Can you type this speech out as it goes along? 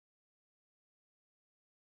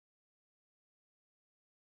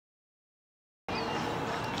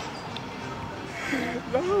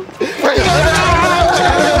Let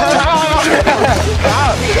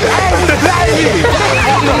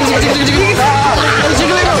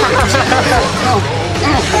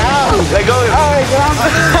go.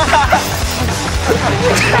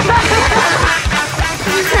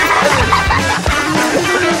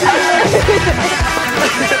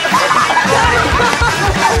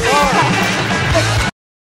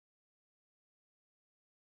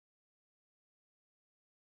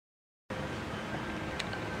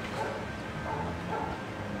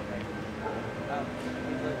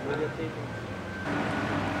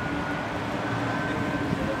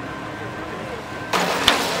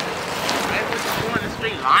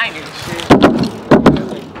 Straight line and shit.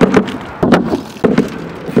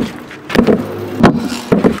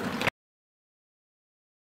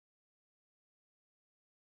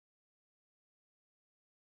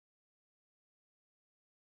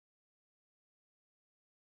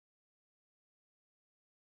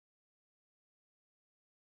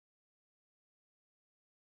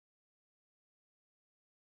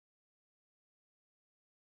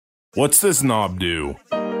 What's this knob do?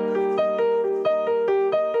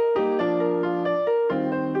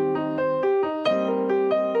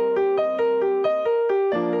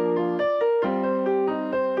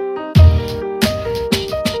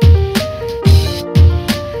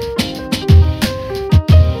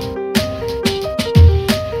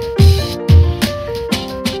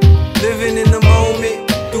 Living in the moment,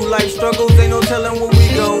 through life struggles, ain't no telling where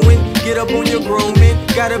we going. Get up on your grown man,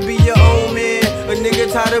 gotta be your own man. A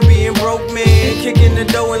nigga tired of being broke, man. Kicking the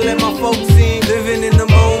door and let my folks in. Living in the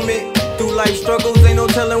moment, through life struggles, ain't no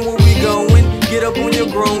telling where we going. Get up on your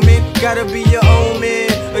grown man, gotta be your own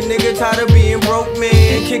man. A nigga tired of being broke,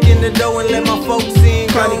 man. Kicking the door and let my folks in.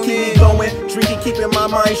 Trying to keep me going, drinking, keeping my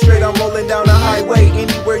mind straight. I'm rolling down the highway,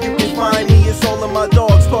 anywhere you can find me. It's all of my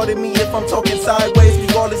dogs, pardon me if I'm talking sideways.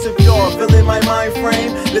 Regardless if y'all feeling my mind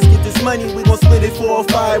frame. Let's get this money, we gon' split it 4 or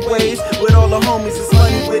 5 ways. With all the homies, it's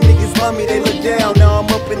money, with niggas love me, they look down. Now I'm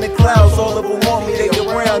up in the clouds, all of them want me, they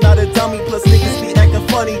around. Not a dummy, plus niggas be acting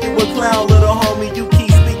funny. You a clown, little homie, you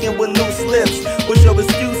keep speaking with loose lips. What's your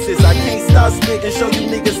excuses? I can't stop spitting, show you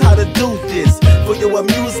niggas how to do this. For your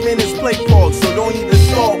amusement, it's play park, so don't even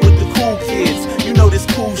start with the cool kids. You know this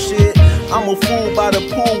cool shit. I'm a fool by the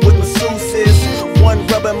pool with masseuses. One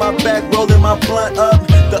rubbing my back, rolling my blunt up.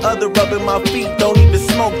 The other rubbing my feet, don't even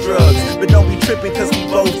smoke drugs. But don't be tripping cause we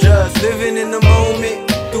both just living in the moment.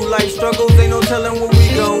 Through life struggles, ain't no telling where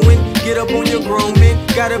we going. Get up on your grown man,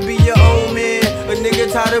 gotta be your own man. A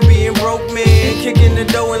nigga tired of being broke, man. Kicking the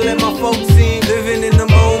door and let my folks in. Living in the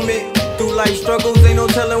moment. Through life struggles, ain't no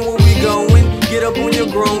telling where we going. Get up on your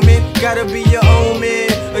grown man, gotta be your own man.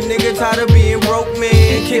 A nigga tired of being broke,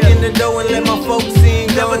 man. Kicking the door and let my folks in.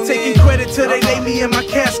 Never taking credit till they lay me in my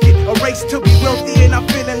casket. A race to be wealthy and I'm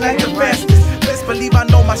feeling like the fastest. Best believe I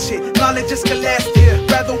know my shit, knowledge is scholastic.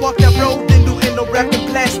 Rather walk that road than do no rapping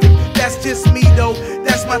plastic. That's just me though,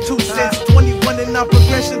 that's my 2 cents. 21 and I'm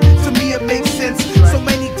progression, to me it makes sense. So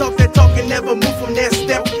many talk that talk and never move from that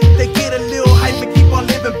step. They get a little hype and keep on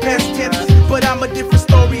living past tense. But I'm a different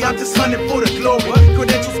story, I'm just hunting for the glory.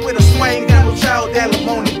 Credentials with a swing, got no child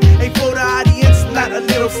alimony. Ain't for the audience, not a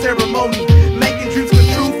little ceremony. Making dreams come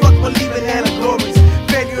true, fuck believing allegories.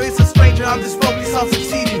 Failure is a stranger, I'm just focused on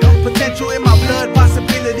succeeding. Potential in my blood,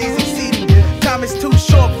 possibilities exceeding. Time is too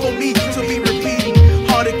short for me to be repeating.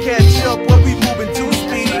 Hard to catch up when we moving too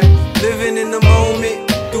speedy. Living in the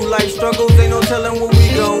moment, through life struggles, ain't no telling where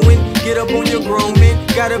we going. Get up on your grown man,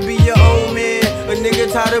 gotta be your own man. A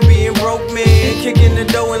nigga tired of being broke, man. Kicking the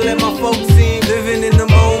door and let my folks in. Living in the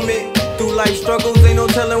moment, through life struggles, ain't no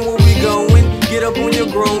telling where we going. Get up on your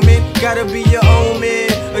grown man, gotta be your own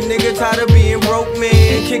man. A nigga tired of being broke,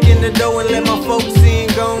 man. Kicking the door and let my folks in.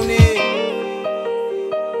 Gone in.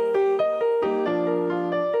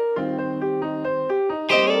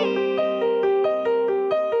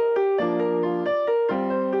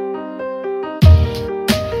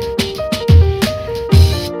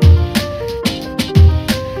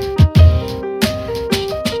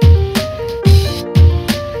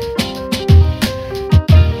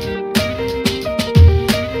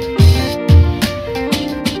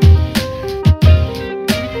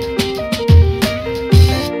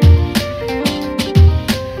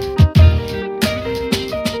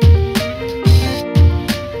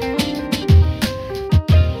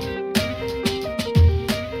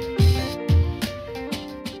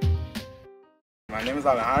 My name is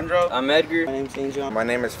Alejandro. I'm Edgar. My name is Angel. My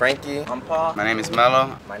name is Frankie. I'm Paul. My name is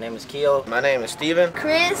Mello. My name is Keo. My name is Steven.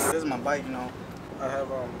 Chris. This is my bike, you know. I have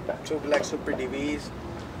 2 black Super DVs,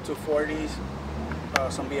 2 40s,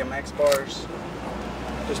 some BMX bars,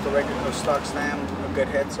 just a regular stock stem, a good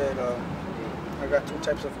headset. I got 2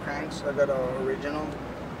 types of cranks. I got an original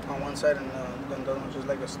on one side, and then the other one's just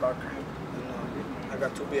like a stock crank. And I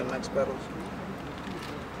got 2 BMX pedals.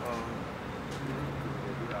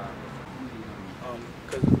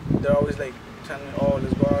 Cause they're always like telling me, oh,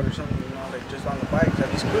 let's go out or something, you know, like just on the bikes. At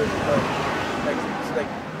least good, but like it's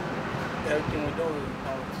like everything we do, you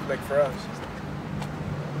know, it's like for us.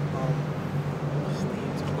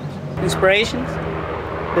 Inspirations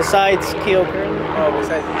besides Keo Curly? Oh,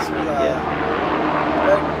 besides these, yeah.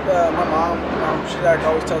 Like my mom, she like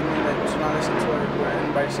always tells me like to not listen to her. Where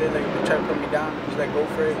anybody says like they try to put me down, she's like go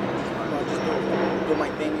for it. You know, just do my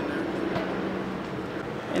thing. You know?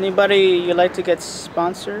 Anybody you like to get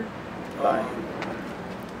sponsored by?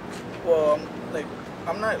 Well,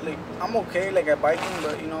 I'm okay like at biking,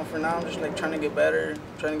 but you know for now I'm just like trying to get better,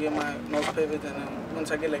 trying to get my nose pivots, and then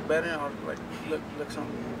once I get like better, I'll like look some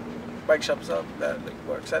bike shops up that like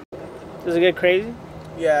works at. Does it get crazy?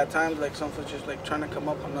 Yeah, at times like some folks just like trying to come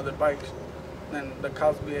up on other bikes, and the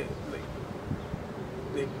cops be like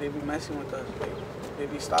they be messing with us, like they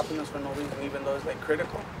be stopping us for no reason, even though it's like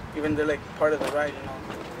critical, even they're like part of the ride, you know,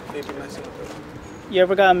 they be messing with us. You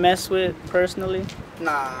ever got messed with personally?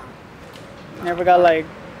 Nah. Never got like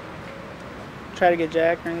try to get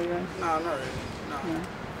jacked or anything? No, not really. No.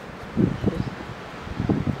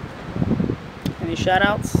 Any shout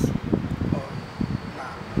outs? Oh,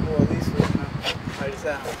 nah. Well, at least I just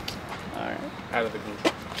said. Alright. Out of the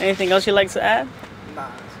group. Anything else you'd like to add?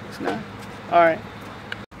 Nah. It's No? Alright.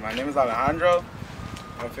 My name is Alejandro.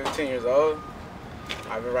 I'm 15 years old.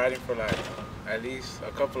 I've been riding for like at least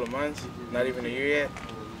a couple of months, not even a year yet.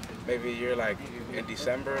 Maybe a year like in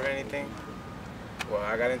December or anything. Well,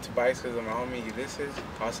 I got into bikes because of my homie Ulysses,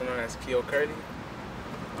 also known as Keo Curly.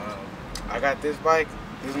 I got this bike.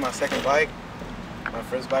 This is my second bike. My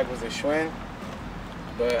first bike was a Schwinn,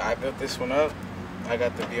 but I built this one up. I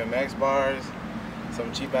got the BMX bars,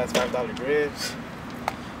 some cheap ass $5 grips,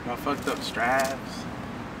 my fucked up straps,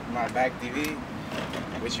 my back DV,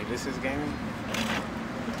 which Ulysses gave me.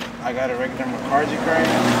 I got a regular McCarthy crane.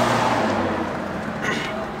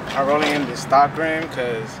 I'm rolling in the stock rim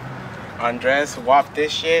because Andres whopped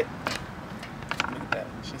this shit. Look at that,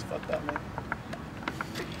 she's fucked up, man.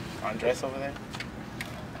 Andres over there.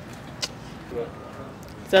 Look.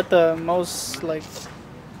 Is that the most like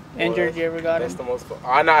injured you ever got That's in? the most.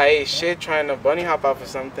 I know I ate shit trying to bunny hop off of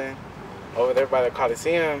something over there by the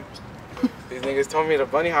Coliseum. These niggas told me to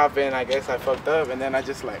bunny hop in. I guess I fucked up, and then I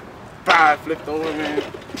just like, bah, flipped over, man.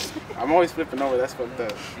 I'm always flipping over. That's fucked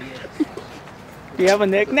up. Do you have a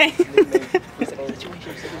nickname?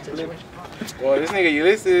 Well, this nigga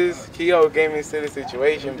Ulysses, Keo gave me to the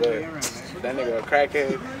situation, but that nigga a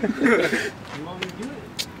crackhead.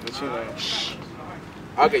 But you know,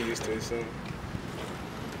 I'll get used to it soon.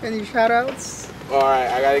 Any shout outs? Alright,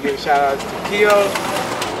 I gotta give shout outs to Keo,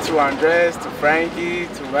 to Andres, to Frankie,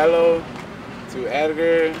 to Mello, to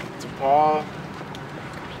Edgar, to Paul,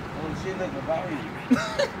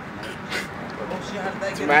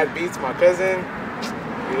 to Matt Beats, my cousin,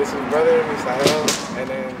 Ulysses' brother, Misael, and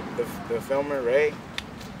then the filmer, Ray.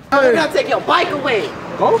 You're gonna take your bike away.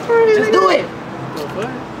 Go for it. Just do it. Go for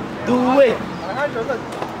it. Do it.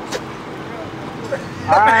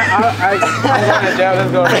 Alright, I'm going to jail,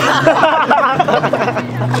 let's go.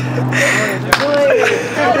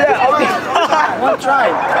 One try.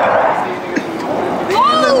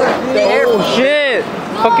 Oh shit!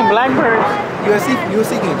 Fucking blackbird. UFC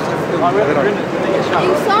game.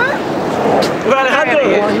 You saw?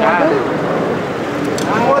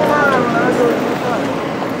 One more time,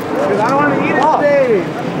 because I don't want to eat it today.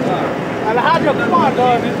 Alejandro, come on,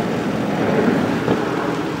 dog.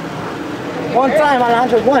 One time,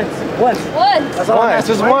 Alejandro. Once. That's all once,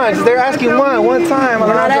 just once. They're asking one time. I'm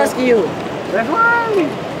not asking you. That's one.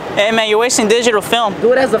 Hey man, you're wasting digital film.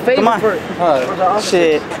 Do it as a favor. Come on.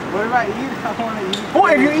 Shit. What if I eat it? I want to eat it.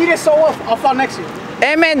 Boy, if you eat it, so I'll fall next to you.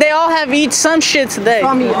 Hey man, they all have eaten some shit today.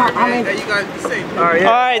 Tell me, You guys be safe. Alright, yeah.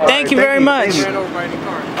 Alright, thank you very much.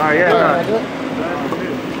 Alright, yeah.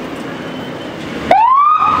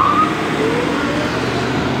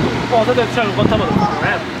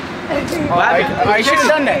 You should have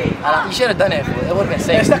done that. You should have done it. It would have been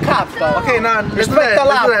safe. It's the cops, though. Okay, now respect the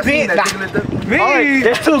law. Me.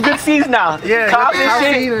 There's 2 good seats now. Yeah, Cops and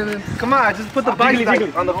shit. Come on, just put the bike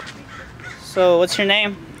on the. So, what's your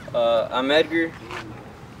name? I'm Edgar,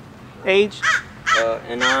 Age?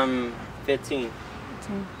 and I'm 15.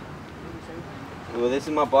 Well, this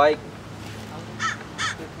is my bike.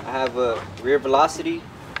 I have a rear velocity,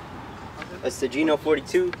 a Sagino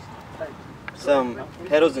 42, some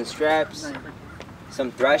pedals and straps,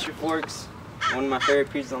 some Thrasher forks, one of my favorite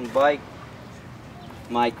pieces on the bike,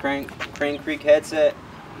 my Crane Creek headset,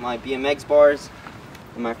 my BMX bars,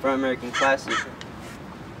 and my Front American Classic.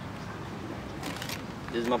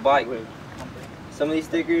 This is my bike. Some of these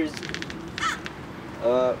stickers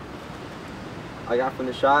I got from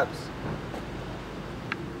the shops.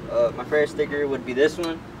 My favorite sticker would be this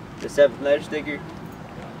one, the 7th letter sticker.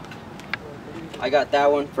 I got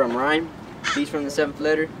that one from Rhyme. He's from the 7th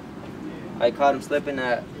letter. I caught him slipping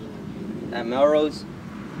at Melrose.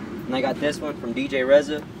 And I got this one from DJ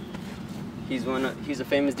Reza. He's a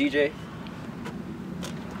famous DJ.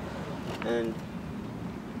 And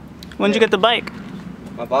when'd you get the bike?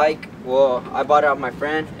 My bike, well, I bought it off my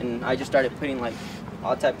friend, and I just started putting like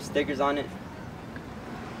all type of stickers on it.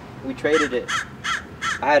 We traded it.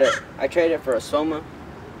 I traded it for a Soma,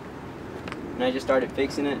 and I just started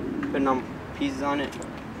fixing it, putting on pieces on it.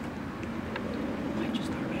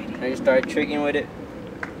 I just started tricking with it.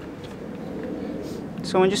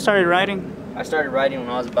 So when you started riding? I started riding when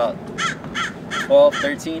I was about 12,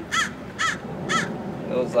 13.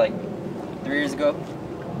 It was like 3 years ago,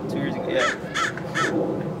 2 years ago, yeah.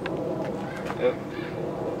 Yep.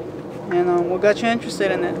 And what got you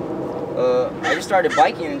interested in it? I just started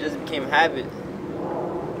biking and it just became a habit.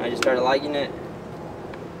 I just started liking it.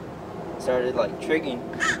 Started like tricking.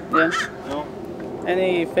 Yeah. You know?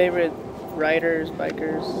 Any favorite riders,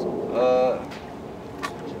 bikers?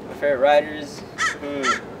 My favorite riders,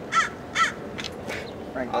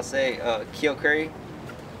 I'll say Keo Curly.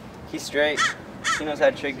 He's straight. He knows how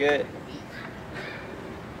to trick good.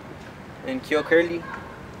 And Keo Curly,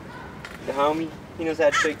 the homie, he knows how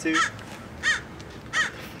to trick too.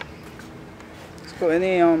 Let's go.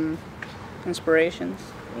 Any inspirations?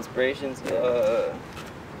 Inspirations?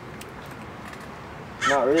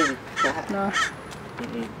 Not really. No.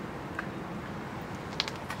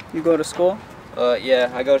 You go to school?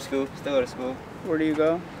 Yeah, I go to school. Still go to school. Where do you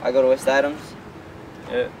go? I go to West Adams.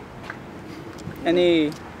 Yeah.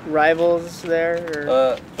 Any rivals there?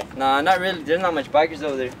 Or? Nah, not really. There's not much bikers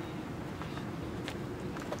over there.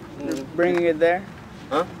 You're bringing it there?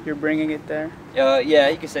 Huh? You're bringing it there? Yeah,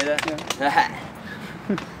 you can say that. Yeah.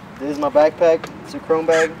 This is my backpack. It's a chrome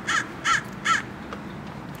bag.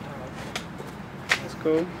 That's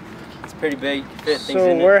cool. It's pretty big. Fit things So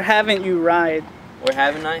in where it. haven't you ride? Where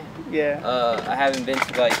haven't I? Yeah. I haven't been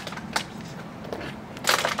to like.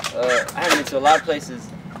 I haven't been to a lot of places,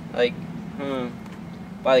 like,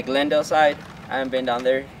 by the Glendale side. I haven't been down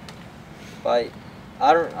there. But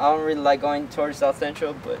I don't really like going towards South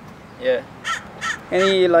Central, but yeah.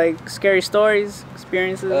 Any like scary stories,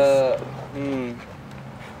 experiences?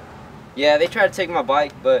 Yeah, they try to take my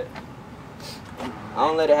bike, but I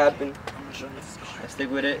don't let it happen. I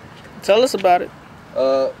stick with it. Tell us about it.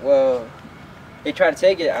 Well, they tried to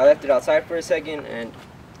take it. I left it outside for a second, and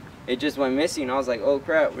it just went missing. I was like, oh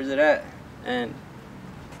crap, where's it at? And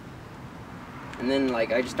then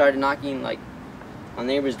like I just started knocking like on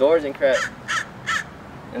neighbors' doors and crap.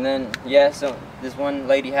 And then yeah, so this one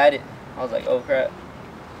lady had it. I was like, oh crap.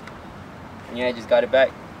 And yeah, I just got it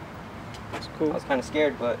back. That's cool. I was kind of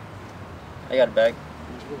scared, but I got it back.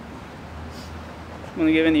 Want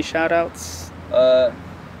to give any shout outs?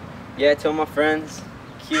 Yeah, to all my friends,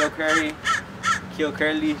 Keo Curly,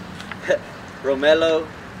 Romelo,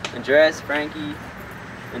 Andres, Frankie,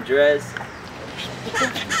 Andres.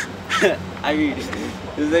 I mean,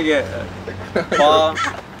 this nigga, Paul.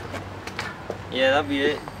 Yeah, that'll be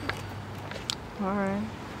it. Alright.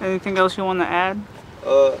 Anything else you want to add?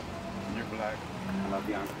 You're black. I love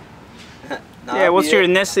you. Nah, Yeah, what's your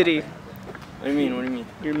ethnicity? What do you mean? What do you mean?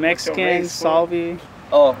 You're Mexican, Salvi.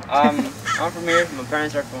 Oh, I'm from here. My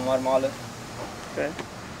parents are from Guatemala. Okay.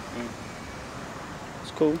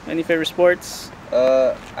 It's cool. Any favorite sports?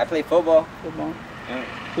 I play football. Football. Yeah.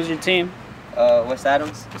 Who's your team? West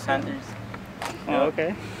Adams, Panthers. Oh,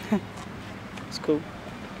 okay. It's cool.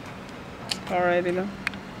 Alright, you know.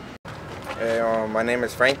 Hey, my name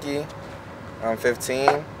is Frankie. I'm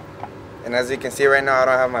 15. And as you can see right now, I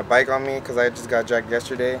don't have my bike on me because I just got jacked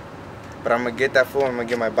yesterday. But I'm going to get that fool. I'm going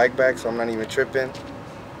to get my bike back, so I'm not even tripping.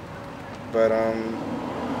 But,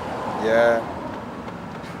 yeah.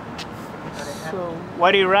 So,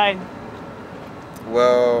 why do you ride?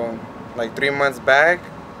 Well, like 3 months back,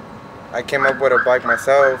 I came up with a bike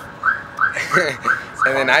myself.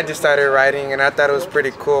 And then I just started riding, and I thought it was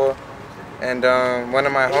pretty cool. And one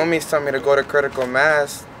of my homies told me to go to Critical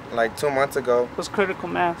Mass like 2 months ago. What's Critical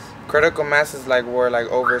Mass? Critical Mass is like where like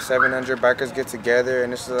over 700 bikers get together,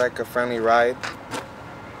 and this is like a friendly ride.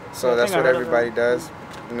 So that's what everybody does,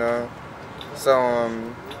 you know. So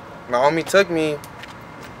my homie took me,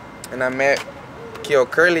 and I met Keo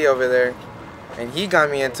Curly over there. and he got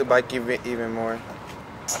me into bike even more.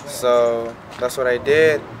 So that's what I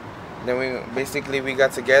did. Then we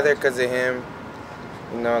got together because of him.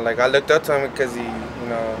 You know, like I looked up to him because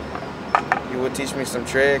he would teach me some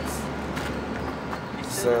tricks.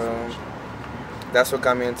 So that's what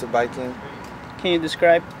got me into biking. Can you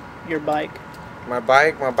describe your bike? My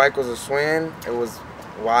bike was a Swin. It was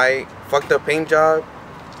white, fucked up paint job.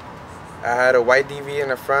 I had a white DV in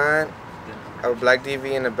the front, a black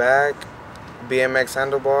DV in the back, BMX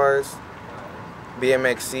handlebars,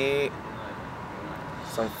 BMX seat,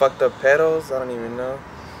 some fucked up pedals, I don't even know.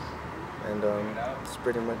 And it's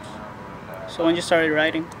pretty much. So when you started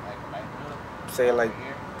riding? Say like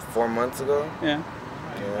 4 months ago. Yeah.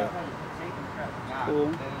 Yeah.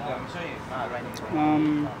 Cool.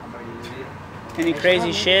 Any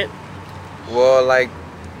crazy shit? Well, like,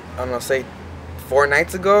 I don't know, say 4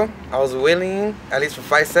 nights ago, I was wheeling, at least for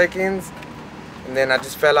 5 seconds, and then I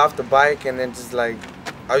just fell off the bike, and then just like,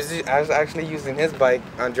 I was actually using his bike,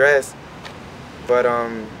 Andres, but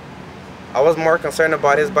I was more concerned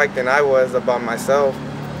about his bike than I was about myself,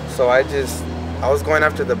 so I was going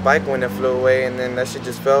after the bike when it flew away, and then that shit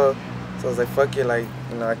just fell, so I was like, fuck it, like,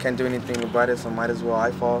 you know, I can't do anything about it, so might as well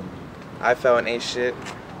I fall. I fell and ate shit.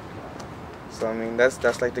 So I mean,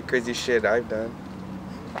 that's like the crazy shit I've done.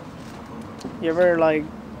 You ever like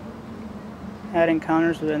had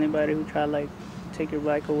encounters with anybody who tried like take your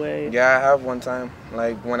bike away? Yeah, I have one time.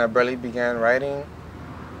 Like when I barely began riding,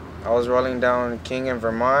 I was rolling down King in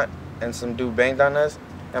Vermont, and some dude banged on us,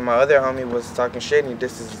 and my other homie was talking shit, and he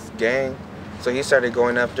dissed his gang, so he started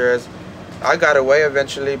going after us. I got away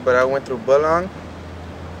eventually, but I went through Bullong,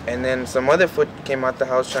 and then some other foot came out the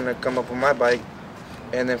house trying to come up with my bike.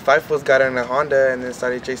 And then 5 foots got in a Honda and then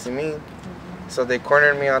started chasing me. So they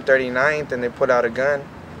cornered me on 39th and they put out a gun.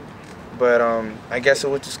 But I guess it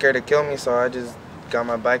was too scared to kill me, so I just got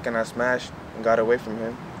my bike and I smashed and got away from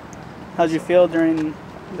him. How'd you feel during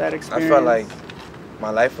that experience? I felt like my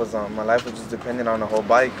life was just dependent on the whole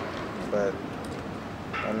bike. But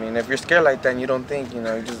I mean, if you're scared like that and you don't think, you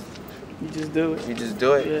know, you just do it. You just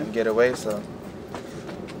do it and get away. So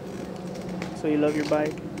you love your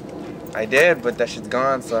bike? I did, but that shit's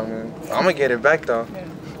gone, so I mean, I'm gonna get it back though. Yeah.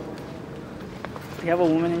 You have a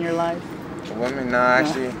woman in your life? A woman? Nah,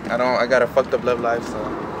 actually, I don't. I got a fucked up love life, so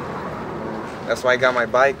that's why I got my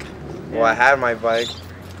bike. Yeah. Well, I have my bike,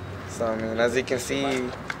 so I mean, as you can see,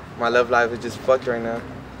 my love life is just fucked right now.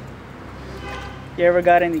 You ever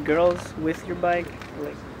got any girls with your bike?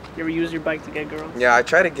 Like, you ever use your bike to get girls? Yeah, I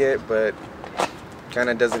try to get, but kind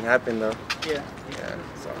of doesn't happen though. Yeah. Yeah.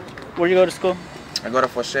 So. Where do you go to school? I go to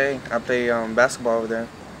Fauché. I play basketball over there.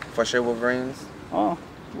 Fauché Wolverines. Oh,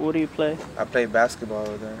 what do you play? I play basketball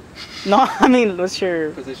over there. No, I mean, what's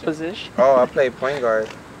your position? Oh, I play point guard.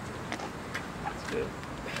 That's good.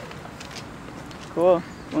 Cool.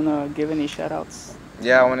 Wanna give any shout outs?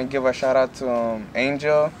 Yeah, I want to give a shout out to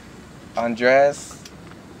Angel, Andres,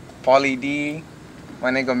 Paulie D,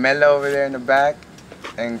 my nigga Mello over there in the back,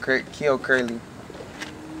 and Keo Curly.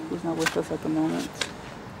 Who's not with us at the moment?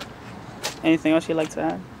 Anything else you'd like to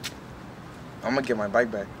add? I'm gonna get my bike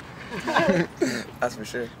back. That's for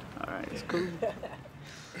sure. Alright, it's cool.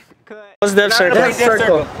 What's Death Circle? Death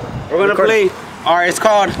Circle. We're gonna play. Alright, it's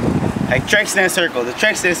called like track stand circle. The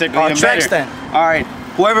track stand circle. Oh, track stand. Alright,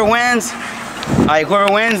 whoever wins,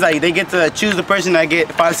 they get to choose the person that get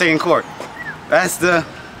 5-second court. That's the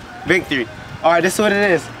victory. Alright, this is what it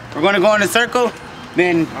is. We're gonna go in a circle.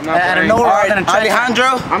 Then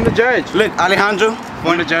Alejandro. I'm the judge. Look, Alejandro.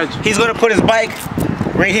 I'm the judge. He's gonna put his bike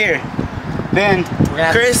right here. Then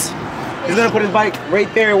Chris, he's gonna put his bike right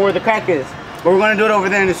there where the crack is. But we're gonna do it over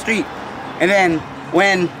there in the street. And then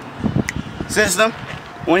when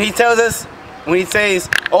he tells us, when he says,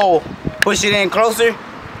 oh, push it in closer,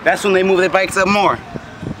 that's when they move their bikes up more.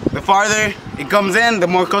 The farther it comes in, the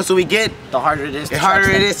more closer we get, the harder it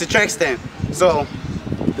is to track stand. So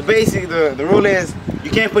the rule is you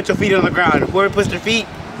can't put your feet on the ground. Whoever puts their feet,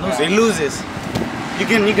 they loses. You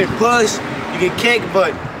can push, you can kick,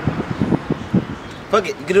 but fuck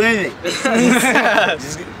it, you can do anything.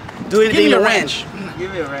 Just do anything to wrench.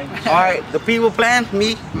 Give me a wrench. Alright, the people plan,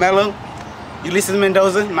 me, Mello, Ulysses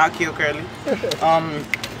Mendoza, not Keo Curly,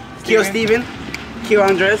 Keo Steven, Keo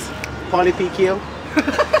Andres, Paulie P. Keo.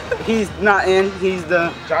 He's not in, he's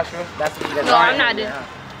the Joshua. No, I'm not in.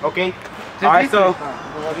 Okay. Alright, so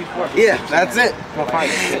yeah, that's it.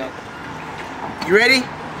 You ready?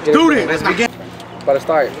 Do it. Let's begin. About to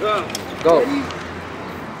start. Go.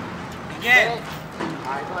 Begin.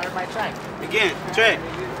 Alright, go everybody track. Begin. Track.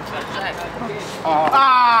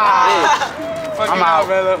 I'm out,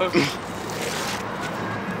 brother.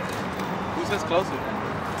 Who says closer?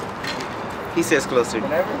 He says closer.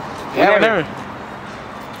 Whenever? Yeah, whenever.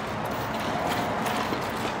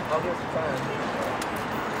 I'll give some time.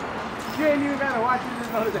 You ain't even gotta watch it,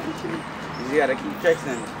 just know that shit. You gotta keep checks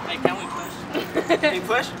in. Hey, can we push? Can you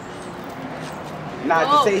push? Nah,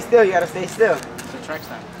 just stay still. You gotta stay still. It's a track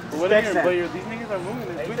stand. But Track stand. these niggas are moving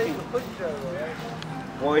and twitching.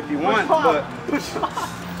 Well, if you want, but. Closer.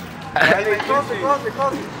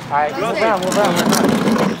 Alright, move down.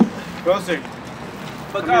 Closer.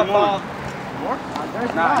 Fuck up, Paul. More?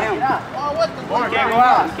 Nah, him. Oh, what the More, fuck? can't go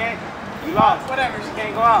out. You can't. You lost. Whatever. You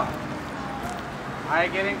can't go out.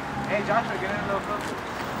 Alright, get in. Hey, Joshua, get in a little closer.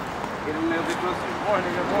 Get him a little bit closer. More,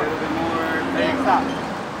 nigga, A more. little bit more. There you stop.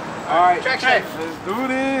 All right, Track check. stand. Let's do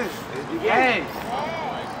this. Hey.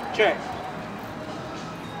 Check.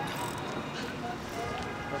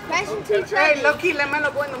 Fashion teacher. Hey, low-key, let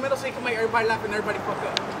Melo go in the middle so he can make everybody laugh and everybody fuck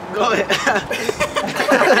up. Go ahead.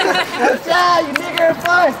 Yeah, you nigger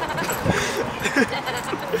first.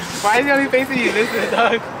 Why is he only facing you? Listen,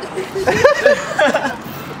 dog.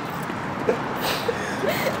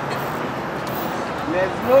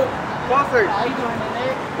 Let's move. Closer. How you doing,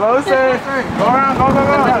 nigga? Closer. Go around, go.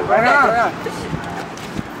 Right around.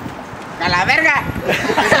 A la verga!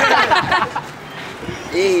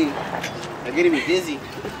 Hey, you're getting me dizzy.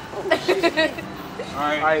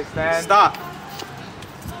 Alright, stand. Stop.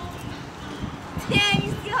 Damn,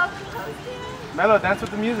 you see how close it is? Melo, dance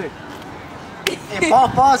with the music. If Paul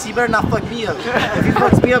falls, he better not fuck me up. If he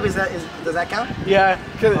fucks me up, does that count? Yeah,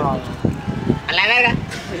 kill it. A la verga!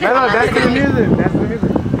 Melo, dance to the music.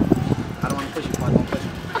 I don't want to push you, Paul. Don't push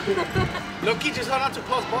you. Low-key, just hold on to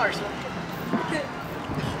close bars.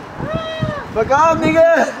 Fuck off,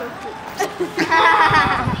 nigga.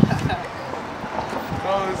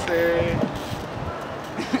 Closer.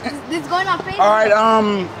 This going on Facebook. All right,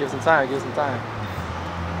 Give some time.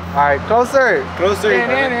 Alright, closer. Closer. Show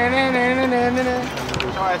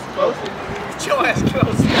us closer. Show us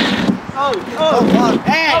close. Oh, fuck.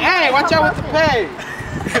 Hey, watch out with the peg.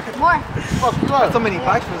 More. Fuck you up. So many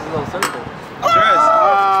bikes for this little circle. Dress. You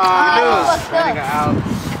fucked That up. nigga out.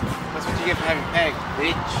 That's what you get for having peg,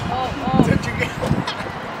 bitch. Oh.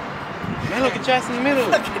 Man, look at your ass in the middle.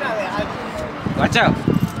 Watch out.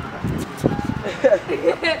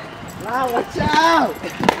 Nah, watch out!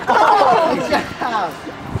 Oh, watch out!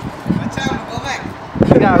 Watch out. Go back.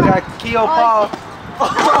 We got Keo Paul.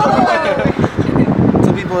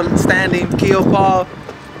 Two people standing, Keo Paul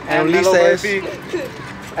and Melo Ulises Murphy.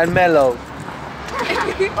 and Melo.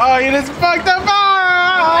 Oh, you just fucked up.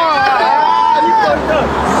 You fucked up!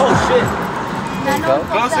 Oh shit! No,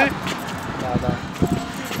 fucked Closer. up.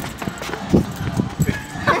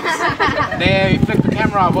 Damn, you flipped the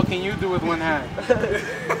camera off. What can you do with one hand?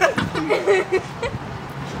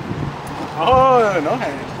 Oh, no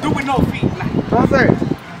hand. Do with no feet. Closer.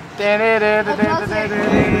 That's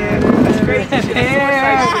crazy.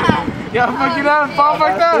 Damn. Y'all fucking up. Paul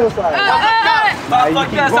fucked up.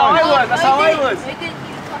 That's how I was.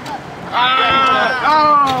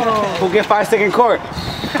 Who gets 5 second court?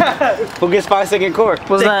 Who gets 5 second court?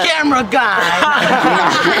 What's that? Camera guy.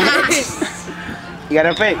 You got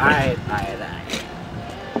him fake. Alright.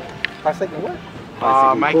 5 second what?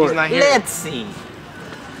 Mikey's not here. Let's see.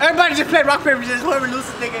 Everybody just play rock, paper, scissors. Whoever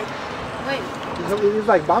loses, nigga. Wait, He's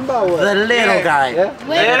like Bamba or what? The little guy. Yeah?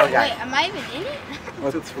 wait, am I even in it?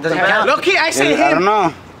 Doesn't count. Low-key, I say I don't him.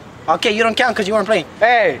 know. Okay, you don't count because you weren't playing.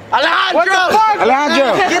 Hey. Alejandro. What the fuck?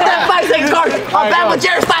 Alejandro. Get that 5 second card. I'm back with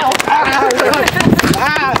Jerry style.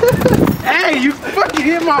 Hey, you fucking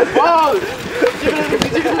hit my balls.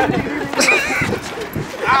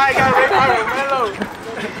 I got Ray Melo.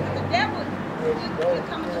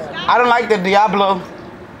 I don't like the Diablo.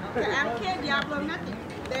 I don't care, Diablo, nothing.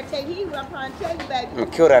 They'll tell you what I'm trying to tell you, baby. I'm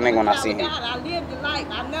gonna kill that nigga when I see him. God, I live the life,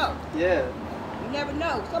 I know. Yeah. You never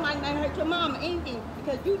know. Somebody might hurt your mom or anything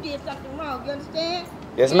because you did something wrong. You understand?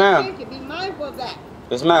 Yes, Pay ma'am. attention, be mindful of that,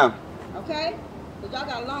 Yes, ma'am. okay? Because y'all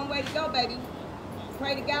got a long way to go, baby.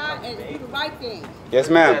 Pray to God and do the right things. Yes,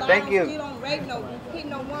 ma'am. Thank you. You don't rape no, hit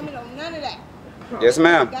no woman or none of that. Yes,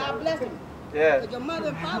 ma'am. God bless him. Yeah. Because your mother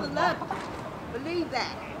and father love you. Believe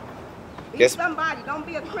that. Be Yes. somebody. Don't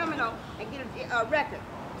be a criminal and get a record.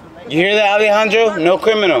 You hear that, Alejandro? No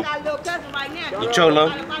criminal. I got a little cousin right now. You cholo.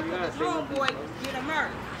 His homeboy get a murder.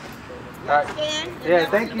 You Alright. understand? Yeah,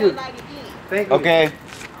 thank you. Thank you. Okay. I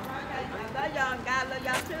love y'all and God love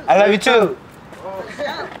y'all too. I love you too.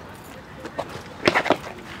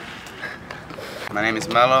 My name is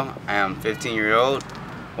Melo. I am 15-year-old.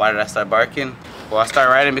 Why did I start barking? Well, I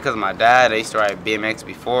started riding because of my dad. I used to ride BMX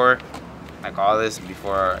before, like all this,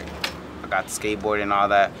 before I got the skateboard and all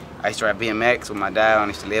that. I used to ride BMX with my dad. I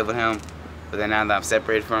used to live with him. But then now that I'm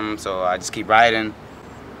separated from him, so I just keep riding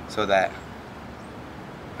so that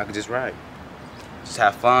I could just ride. Just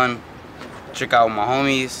have fun, trick out with my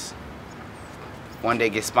homies. One day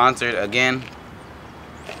get sponsored again.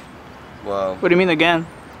 Well, what do you mean again?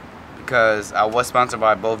 Because I was sponsored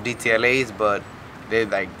by both DTLAs, but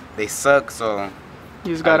they suck, so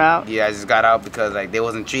you just got out? Yeah, I just got out because like they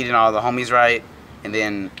wasn't treating all the homies right, and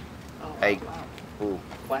then like, ooh,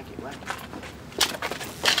 whack it.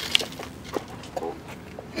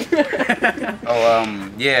 Oh,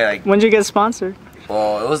 yeah, like. When did you get sponsored?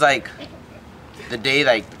 Well, it was like the day,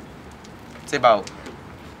 like, say about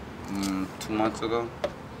 2 months ago,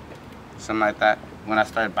 something like that, when I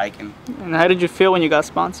started biking. And how did you feel when you got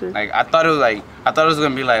sponsored? Like, I thought it was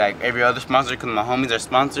gonna be like every other sponsor, because my homies are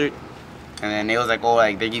sponsored, and then it was like, oh,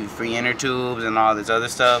 like they give you free inner tubes and all this other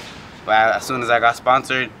stuff. But as soon as I got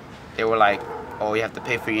sponsored, they were like, oh, you have to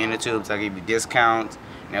pay for your inner tubes, I give you discounts,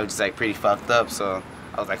 and it was just like pretty fucked up. So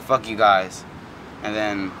I was like, fuck you guys. And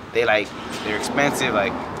then they're expensive,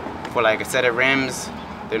 like for like a set of rims,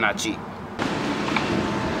 they're not cheap.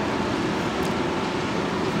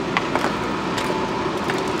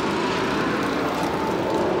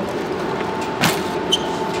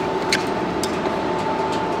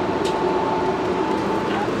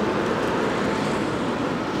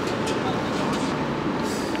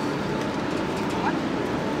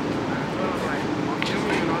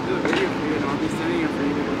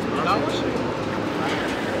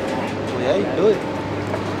 Yeah, you can do it.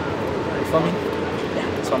 You feel me?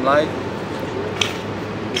 Yeah. So I'm live.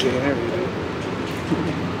 You get an interview, dude.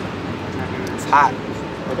 It's hot.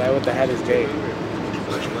 The guy with the hat is gay.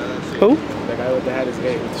 Who? The guy with the hat is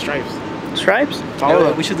gay with the stripes. Stripes?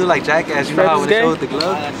 Yeah, we should do like Jackass. You know how when they show with the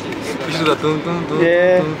glove? We should do the dun dun dun,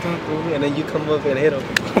 yeah. Dun, dun, dun, and then you come up and hit him.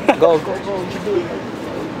 Go. You can do it.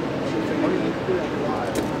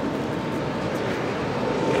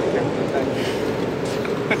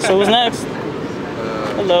 So what's next?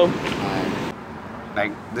 Hello.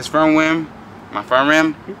 Like this front rim, my front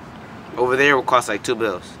rim, over there will cost like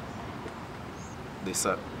 $2. They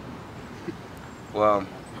suck. Well,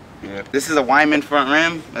 yeah. This is a Wyman front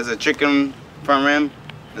rim. It's a chicken front rim.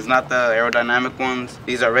 It's not the aerodynamic ones.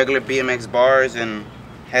 These are regular BMX bars and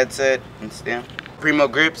headset and stem. Primo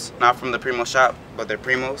grips, not from the Primo shop, but they're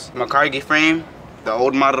Primos. McCargy frame, the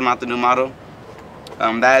old model, not the new model.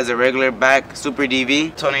 That is a regular back Super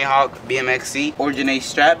DV. Tony Hawk BMX seat. Originate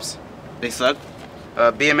straps, they suck.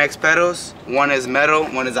 BMX pedals, one is metal,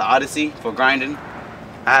 one is an Odyssey for grinding.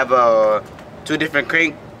 I have 2 different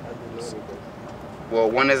crank. Well,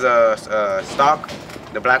 one is a stock,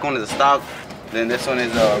 the black one is a stock. Then this one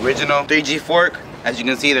is the original 3G fork. As you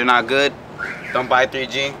can see, they're not good. Don't buy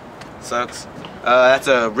 3G, sucks. That's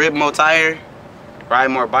a Ribmo tire, ride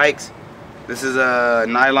more bikes. This is a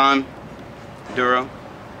nylon Duro.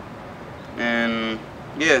 And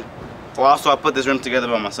yeah. Well, also I put this rim together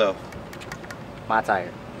by myself. My tire.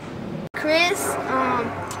 Chris,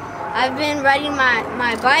 I've been riding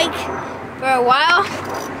my bike for a while,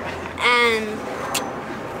 and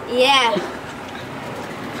yeah.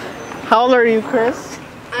 How old are you, Chris?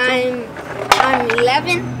 I'm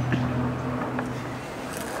 11.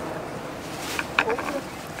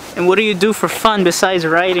 And what do you do for fun besides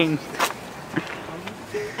riding?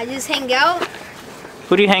 I just hang out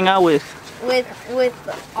Who do you hang out with? with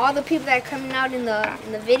all the people that are coming out in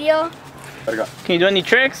the video. Can you do any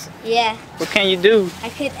tricks? Yeah. What can you do? I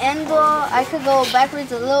could angle, I could go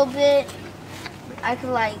backwards a little bit. I could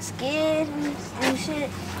like skid and shit.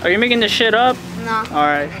 Are you making this shit up? No.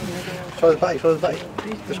 Alright. Show the bike.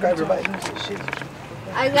 Describe your bike.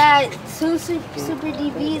 I got 2 Super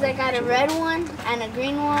DVs. I got a red one and a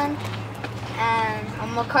green one. And a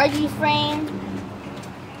McCargy frame.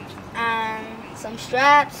 And some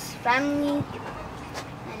straps, family.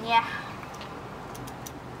 And yeah.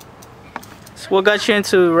 So what got you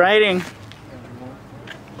into riding?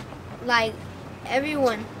 Like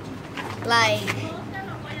everyone. Like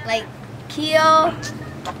Keo,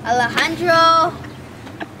 Alejandro,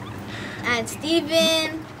 and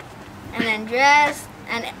Steven, and Andres,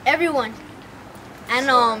 and everyone. And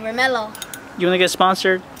Romello. You wanna get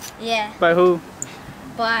sponsored? Yeah. By who?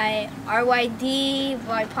 By RYD,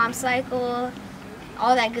 by Palm Cycle,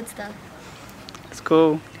 all that good stuff. It's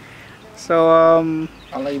cool. So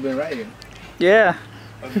How long you been riding? yeah.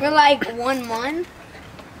 For like 1 month.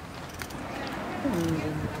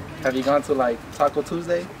 Have you gone to like Taco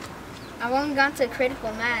Tuesday? I've only gone to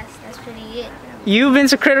Critical Mass. That's pretty it. You've been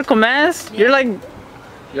to Critical Mass? Yeah. You're like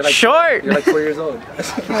short. You're like 4 years old.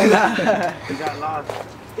 He got lost.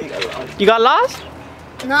 You got lost?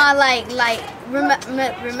 No, like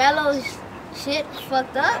Romello's shit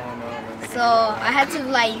fucked up. So I had to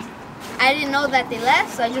like, I didn't know that they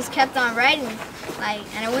left, so I just kept on riding. Like,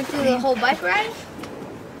 and I went through the whole bike ride.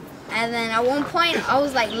 And then at one point I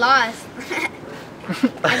was like lost.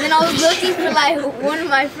 And then I was looking for like one of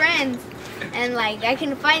my friends, and like I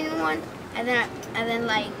couldn't find anyone. And then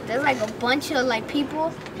like there's like a bunch of like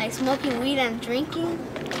people like smoking weed and drinking,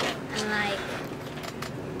 and like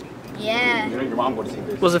yeah. Your mom would see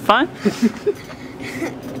this. Was it fun?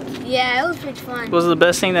 Yeah, it was pretty fun. Was it the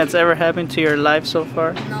best thing that's ever happened to your life so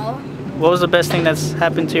far? No. What was the best thing that's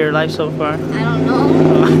happened to your life so far? I don't know.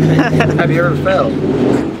 Have you ever fell?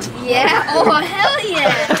 Yeah. Oh hell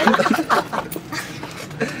yeah.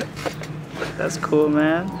 That's cool,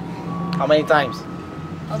 man. How many times?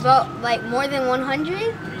 About like more than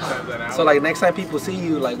 100. So like next time people see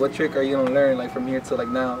you, like what trick are you gonna learn like from here to like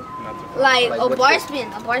now? Like a what bar trick?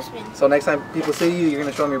 spin, a bar spin. So next time people see you, you're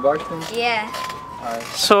gonna show them your bar spin? Yeah. Alright.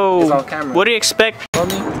 So, It's on camera. what do you expect?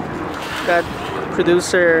 Got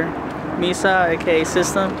producer Misa, aka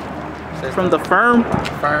System, from the firm.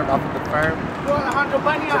 Firm, off of the firm.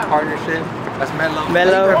 It's a partnership. That's Mellow.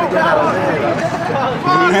 Mellow. I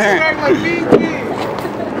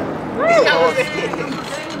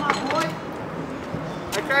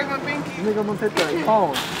cracked my pinky. You nigga almost hit the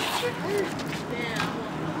cone.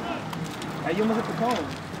 Hey, you almost hit the cone.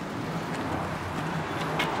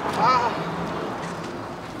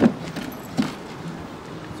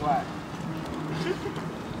 Swag.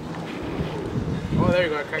 Oh, there you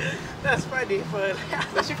go. I cracked it. That's funny, but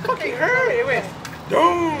That shit fucking hurt. It went,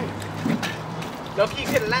 boom. Loki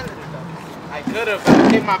could have landed it though. I could have, but I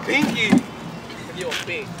hit my pinky. You a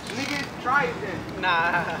bitch. Nigga, try it then.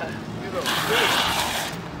 Nah. You a bitch.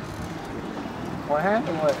 One hand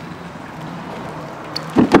or what?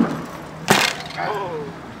 Oh.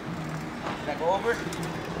 Did that go over? You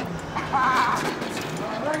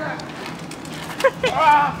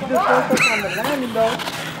just focused on the landing though.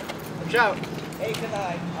 Watch out. Hey, cause I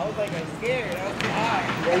was like scared. I was too high.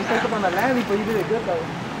 Yeah, you focused on the landing, but you did it good though.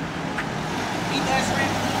 Eat that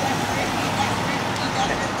shrimp. Eat that shrimp. Eat that shrimp. Eat that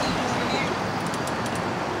shrimp. Eat over here.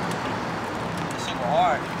 This shit go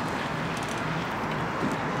hard.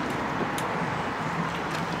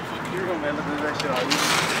 You're gonna end up doing that shit all you.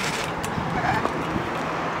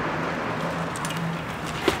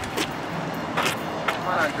 Come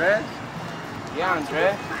on, Andres. Yeah,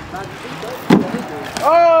 Andres.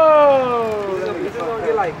 Oh! This is gonna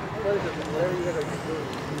get like, whatever you guys are doing.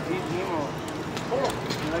 He's Nemo.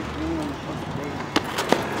 You like Nemo.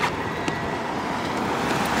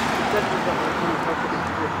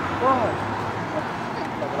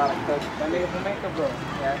 That nigga from makeup, bro.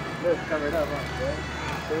 Yeah, look, cover it up, huh? Yeah.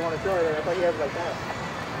 So you want to show it? I thought he has like that.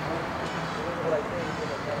 Like this.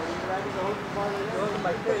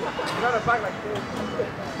 Like this. You gotta back like this.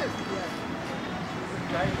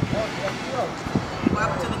 What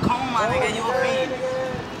happened to the cone, my nigga? You a fiend.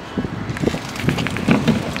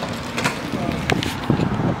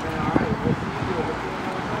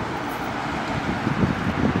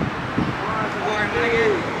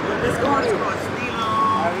 Let's go on to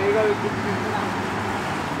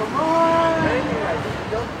Come on!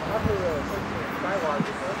 Jump off the sidewalk.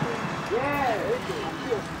 Yeah!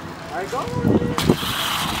 Alright, go!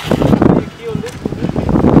 Keo, this.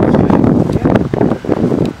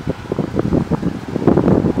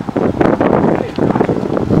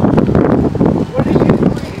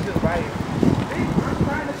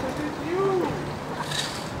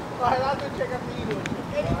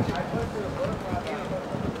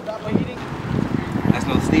 That's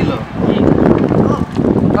no stilo.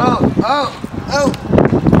 Oh!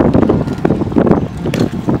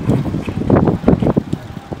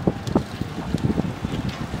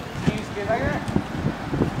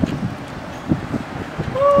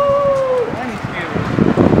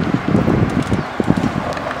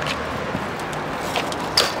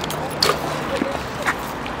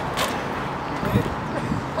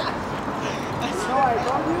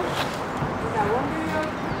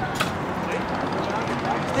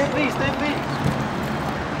 Stay please.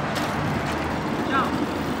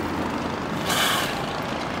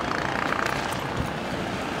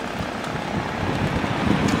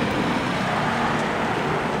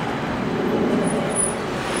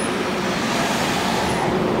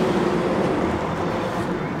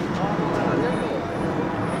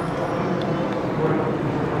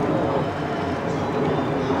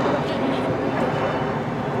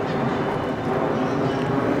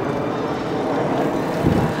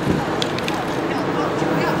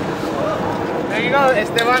 There you go,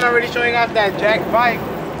 Esteban already showing off that jack bike.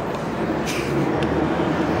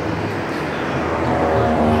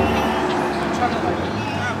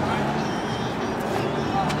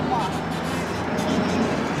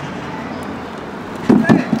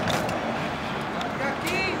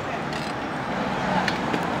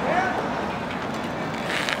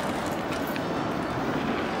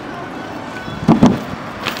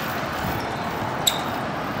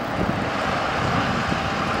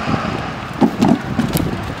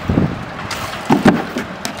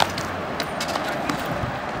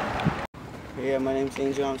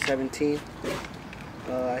 Archangel. I'm 17.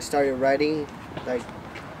 I started riding like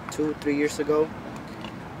 2-3 years ago.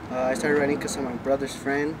 I started riding because of my brother's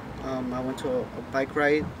friend. I went to a bike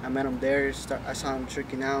ride. I met him there. I saw him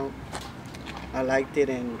tricking out. I liked it,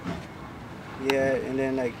 and yeah. And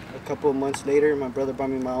then like a couple of months later, my brother bought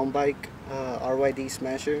me my own bike, RYD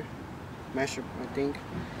Smasher, I think.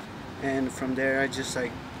 And from there, I just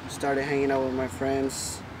like started hanging out with my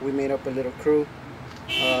friends. We made up a little crew.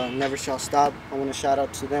 Never Shall Stop. I want to shout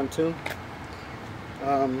out to them too.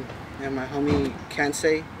 And my homie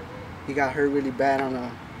Kansei, he got hurt really bad on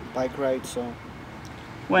a bike ride. So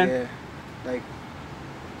when? Yeah, like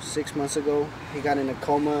 6 months ago, he got in a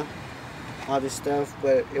coma, all this stuff,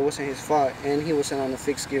 but it wasn't his fault, and he wasn't on a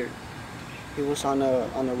fixed gear. He was on a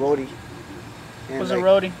roadie. What's a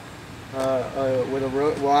roadie? With a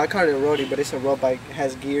road. Well, I call it a roadie, but it's a road bike. It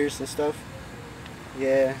has gears and stuff.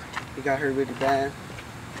 Yeah, he got hurt really bad.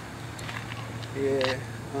 Yeah,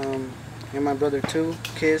 and my brother too,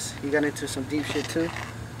 Kiss, he got into some deep shit too.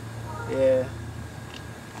 Yeah,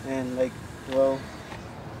 and like, well,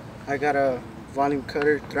 I got a volume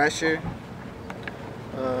cutter, thrasher,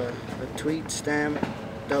 a tweet stem,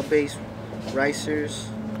 dub bass risers,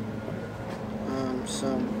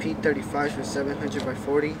 some P35s with 700 by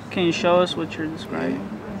 40. Can you show us what you're describing?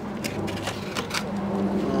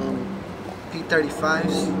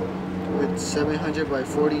 P35s with 700 by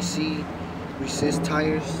 40C resist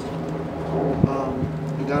tires.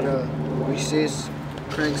 We got a resist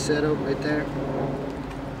crank setup right there,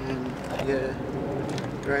 and yeah,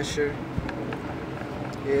 thrasher.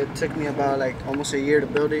 Yeah, it took me about like almost a year to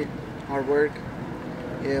build it. Hard work.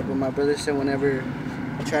 Yeah, but my brother said whenever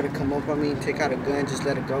you try to come up on me, take out a gun, just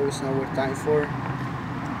let it go. It's not worth dying for.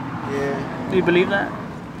 Yeah. Do you believe that?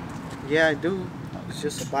 Yeah, I do. It's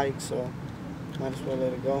just a bike, so might as well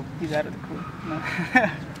let it go. He's out of the crew. No.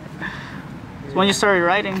 So when you started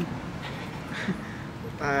riding?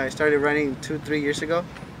 I started riding 2-3 years ago.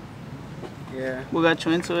 Yeah. What got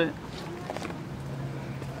you into it?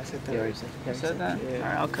 I said that. You said that? Yeah.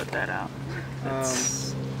 Alright, I'll cut that out.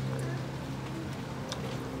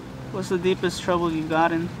 What's the deepest trouble you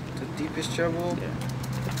got in? The deepest trouble?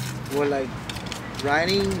 Yeah. Well, like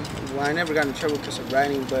riding, well, I never got in trouble because of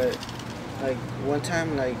riding, but like one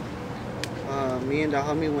time, like me and the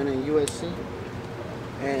homie went in USC,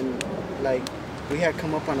 and like we had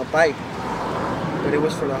come up on a bike, but it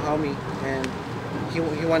was for the homie, and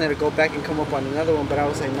he wanted to go back and come up on another one, but I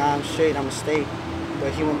was like, nah, I'm straight, I'm a stay.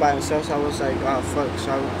 But he went by himself, so I was like, oh fuck.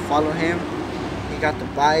 So I followed him. He got the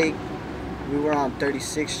bike. We were on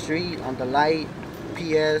 36th Street on the light.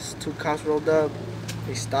 PS, 2 cops rolled up.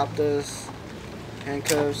 They stopped us,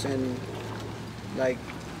 handcuffs, and like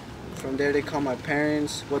from there they called my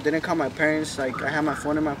parents. Well, they didn't call my parents. Like I had my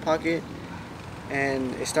phone in my pocket,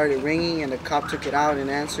 and it started ringing, and the cop took it out and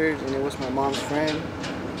answered, and it was my mom's friend.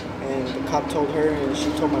 And the cop told her, and she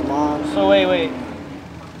told my mom. So wait.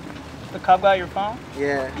 The cop got your phone?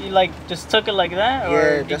 Yeah. You like just took it like that,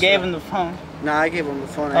 or you gave him the phone? No, I gave him the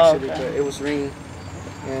phone actually, okay. but it was ringing,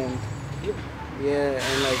 and yeah,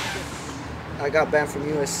 and like I got banned from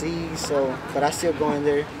USC, so but I still go in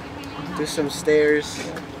there, do some stairs.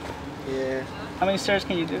 Yeah. How many stairs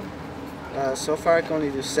can you do? So far I can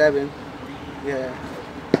only do 7. Yeah,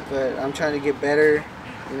 but I'm trying to get better.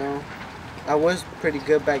 You know, I was pretty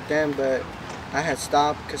good back then, but I had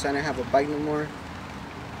stopped because I didn't have a bike no more.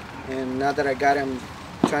 And now that I got it, I'm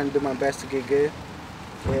trying to do my best to get good.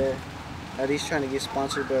 Yeah, at least trying to get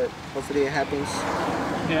sponsored, but hopefully it happens.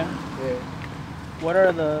 Yeah. Yeah. What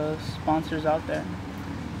are the sponsors out there?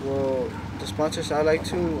 Well, the sponsors I like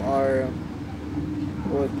to are,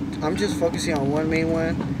 well, I'm just focusing on one main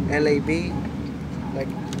one, LAB. Like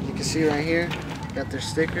you can see right here, got their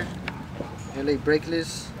sticker. LA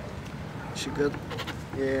Brakeless. She good.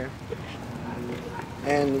 Yeah.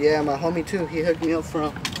 And yeah, my homie too, he hooked me up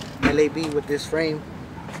from LAB with this frame.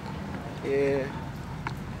 Yeah.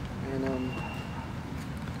 And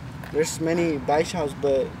there's many bike shops,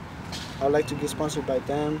 but I like to get sponsored by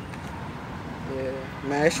them. Yeah.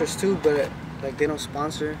 Maestros too, but like they don't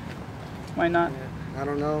sponsor. Why not? Yeah. I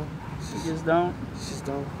don't know. You just don't? Just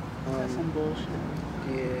don't. That's some bullshit.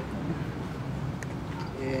 Yeah.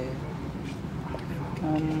 Yeah.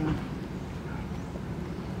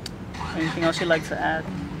 Anything else you'd like to add?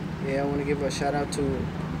 Yeah, I want to give a shout out to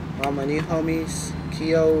all my new homies,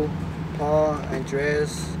 Keo, Paul,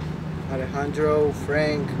 Andres, Alejandro,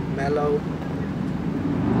 Frank, Mello,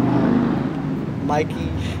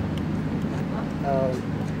 Mikey,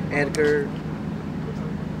 Edgar,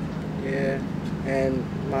 yeah, and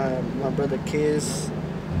my brother Kiz,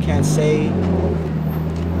 Can't Say,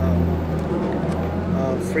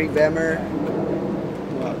 Free Bemmer,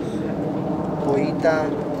 Poita,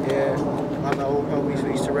 yeah. All my old homies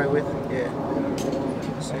we used to ride with, yeah.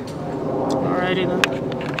 Alrighty then.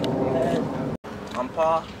 I'm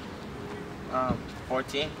Paul,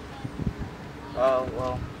 14.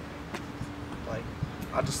 Well, like,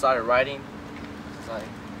 I just started riding. It's like,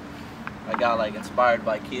 I got like inspired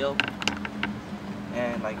by Keo,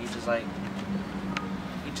 and like we just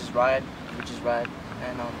ride,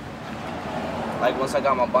 and like once I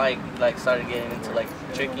got my bike, like started getting into like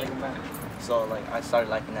tricking, so like I started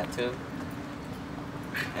liking that too,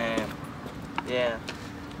 and yeah,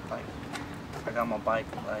 like I got my bike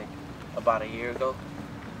like about a year ago,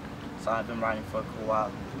 so I've been riding for a cool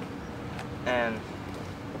while, and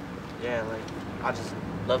yeah, like I just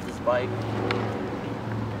love this bike.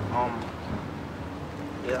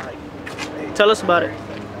 Yeah, like, tell us about it.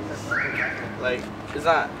 Like it's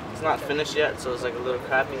not finished yet, so it's like a little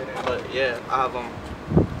crappy, but yeah, I have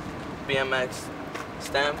BMX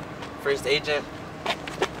stem, first agent,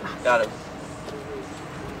 got a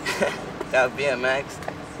got BMX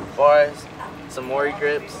bars, some Mori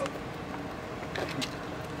grips,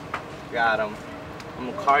 got a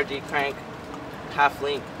McCarty crank, half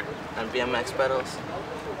link, and BMX pedals.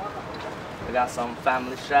 I got some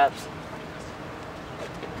family straps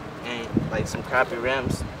and like some crappy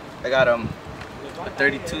rims. I got a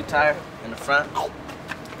 32 tire in the front.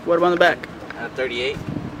 What about the back? And a 38.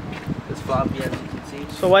 It's floppy as you can see.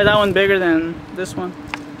 So why that one bigger than this one?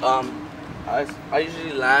 I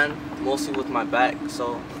usually land mostly with my back,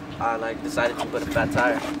 so I like decided to put a fat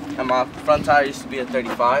tire. And my front tire used to be a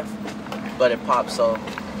 35, but it popped, so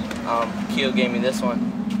Keo gave me this one.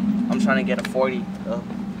 I'm trying to get a 40 though,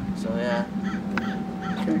 so yeah.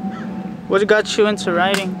 Okay. What got you into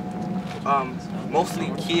riding?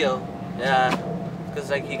 Mostly Keo, yeah, cause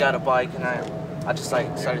like he got a bike and I just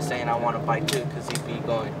like started saying I want a bike too, cause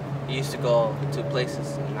he used to go to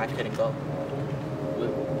places and I couldn't go.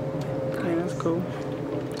 Okay, that's cool.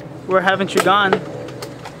 Where haven't you gone?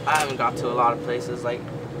 I haven't got to a lot of places, like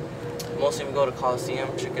mostly we go to Coliseum,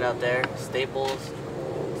 check it out there, Staples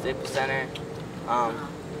Center.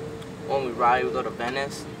 When we ride, we go to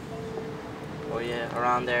Venice. Oh yeah,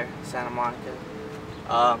 around there, Santa Monica.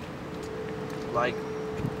 Like,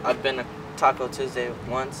 I've been to Taco Tuesday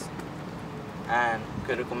once, and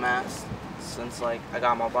Critical Mass since like I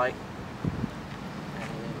got my bike.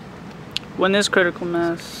 When is Critical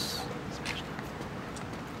Mass?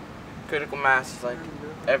 Critical Mass is like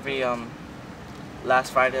every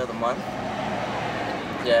last Friday of the month.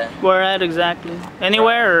 Yeah. Where at exactly?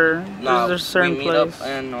 Anywhere, or no, is there a certain we meet place? up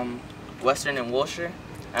in Western and Wilshire,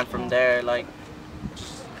 and from there like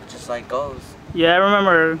just like goes. Yeah, I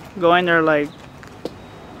remember going there like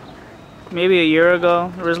maybe a year ago.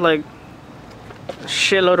 There was like a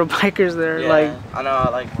shitload of bikers there. Yeah, like I know.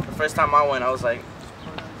 Like the first time I went, I was like,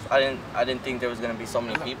 I didn't think there was gonna be so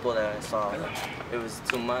many people that I saw. Like, it was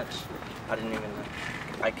too much. I didn't even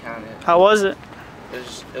I counted. How was it?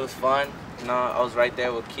 It was fun. You know, I was right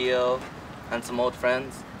there with Keo and some old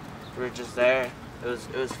friends. We were just there. It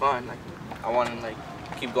was fun. Like I wanted to like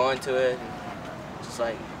keep going to it and just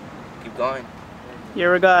like keep going. You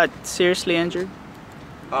ever got seriously injured?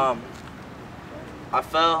 I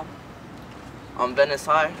fell on Venice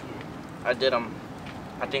High. I did I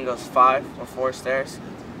think it was 5 or 4 stairs.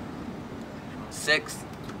 6.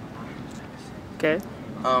 Okay.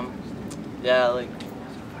 Yeah, like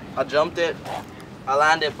I jumped it, I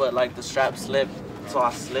landed, but like the strap slipped, so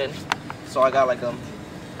I slid. So I got like a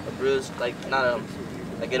bruise, like not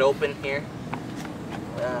like it opened here.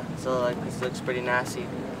 Yeah, so like this looks pretty nasty.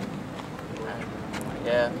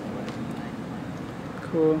 Yeah.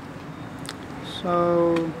 Cool.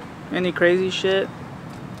 So, any crazy shit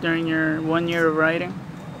during your 1 year of riding?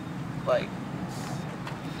 Like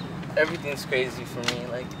everything's crazy for me.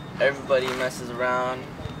 Like everybody messes around.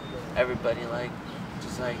 Everybody like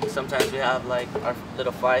just like sometimes we have like our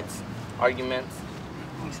little fights, arguments,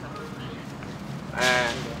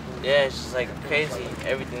 and yeah, it's just like crazy.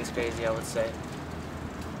 Everything's crazy, I would say,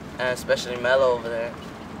 and especially Mello over there.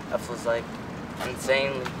 That was like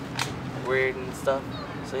insanely weird and stuff.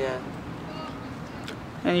 So yeah.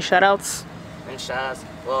 Any shoutouts? And shoutouts,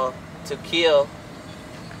 well, to Keo,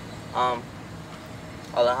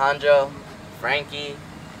 Alejandro, Frankie,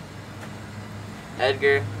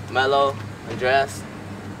 Edgar, Mello, Andres,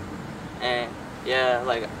 and yeah,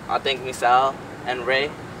 like I thank Misal and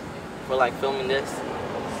Ray for like filming this.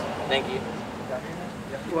 Thank you.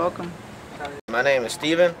 You're welcome. My name is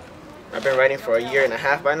Steven. I've been riding for a year and a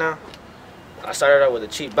half by now. I started out with a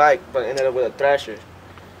cheap bike, but ended up with a Thrasher.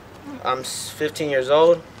 I'm 15 years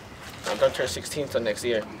old. I'm going to turn 16 till next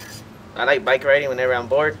year. I like bike riding whenever I'm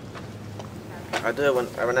bored. I do it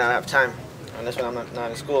when I have time. And this one I'm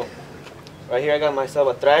not in school. Right here I got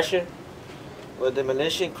myself a thrasher with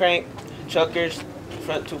demolition crank, chuckers,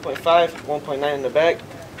 front 2.5, 1.9 in the back,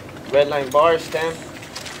 red line bar stem,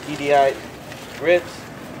 EDI grips,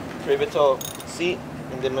 pivotal seat,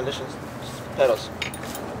 and demolition pedals.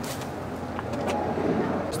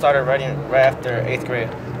 Started riding right after 8th grade,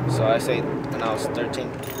 so I say when I was 13.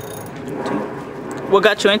 What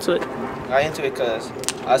got you into it? I got into it because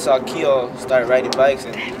I saw Keo start riding bikes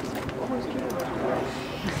and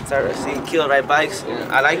started seeing Keo ride bikes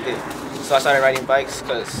and I liked it. So I started riding bikes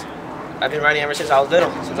because I've been riding ever since I was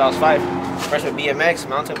little, since I was 5. First with BMX,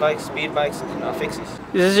 mountain bikes, speed bikes, and fixies.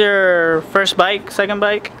 Is this your first bike, second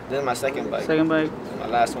bike? This is my second bike. Second bike. And my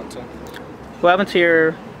last one too. What happened to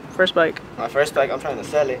your first bike? My first bike, I'm trying to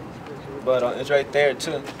sell it, but it's right there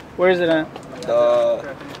too. Where is it at?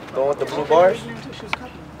 The one with the blue bars.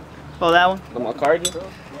 Oh, that one? The McCarty.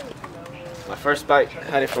 My first bike,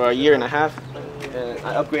 had it for a year and a half, and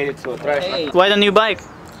I upgraded to a Thrasher. Why the new bike?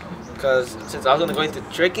 Because since I was gonna go into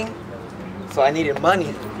tricking, so I needed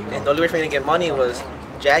money, and the only way for me to get money was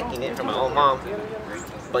jacking it from my own mom.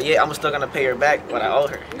 But yeah, I'm still gonna pay her back what I owe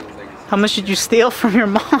her. How much did you steal from your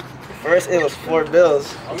mom? First it was 4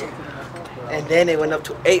 bills, and then it went up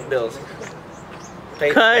to 8 bills.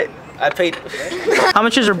 Cut. I paid. How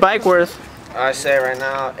much is your bike worth? I say right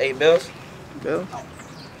now 8 bills. Bill?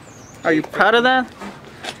 Are you proud of that?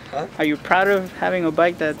 Huh? Are you proud of having a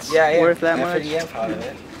bike that's Yeah, worth that much? Pretty proud of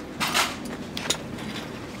it.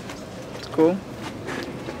 It's cool.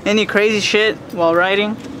 Any crazy shit while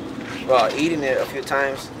riding? Well, eating it a few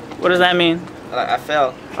times. What does that mean? Like I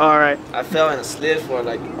fell. Alright. I fell and slid for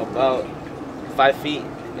like about 5 feet,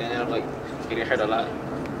 and I'm like getting hurt a lot.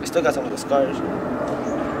 I still got some of the scars,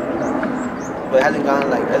 but it hasn't gone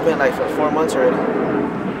like, it's been like for 4 months already.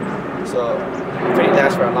 So it pretty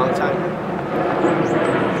lasts for a long time.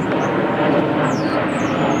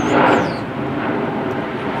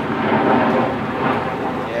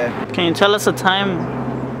 Yeah. Can you tell us a time,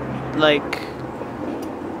 like,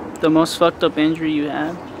 the most fucked up injury you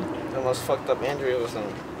had? The most fucked up injury was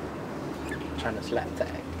Trying to slap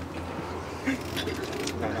tag.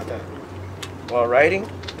 no, not that. While riding,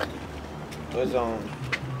 it was well,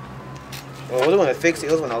 it wasn't when I fixed it.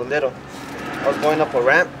 It was when I was little. I was going up a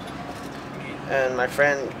ramp, and my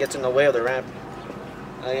friend gets in the way of the ramp.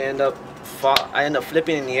 I end up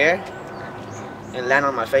flipping in the air and land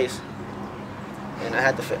on my face. And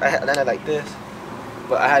I landed like this,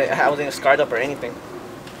 but I wasn't scarred up or anything.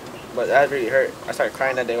 But that really hurt. I started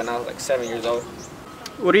crying that day when I was like 7 years old.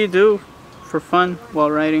 What do you do for fun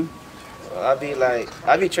while riding? Well,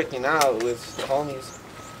 I'd be tricking out with the homies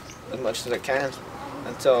as much as I can,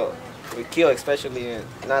 until with Keo especially, and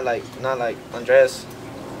not like Andres.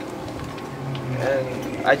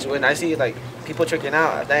 And when I see like people tricking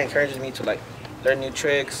out, that encourages me to like learn new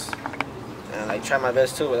tricks and like try my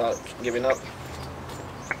best too without giving up.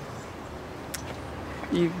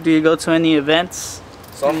 Do you go to any events?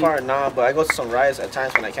 So far, nah, but I go to some rides at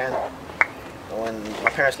times when I can. When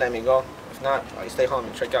my parents let me go. If not, I stay home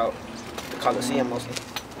and trick out the Coliseum mostly.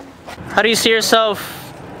 How do you see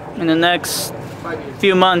yourself in the next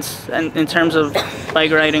few months in terms of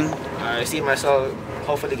bike riding? I see myself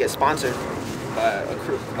hopefully get sponsored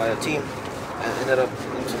by a team, and ended up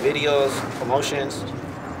into videos, promotions,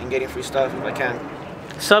 and getting free stuff if I can.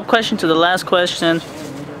 Sub question to the last question.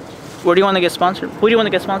 Where do you want to get sponsored? Who do you want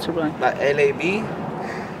to get sponsored by? By LAB,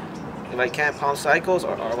 if I can, Palm Cycles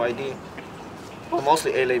or RYD. Well,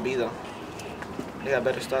 mostly LAB though. They got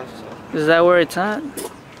better stuff. So. Is that where it's at?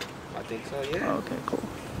 I think so, yeah. Okay, cool.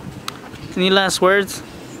 Any last words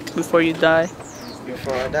before you die?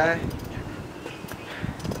 Before I die?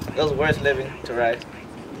 It was worth living to ride.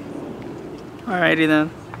 Alrighty then.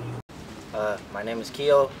 My name is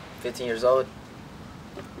Keo, 15 years old.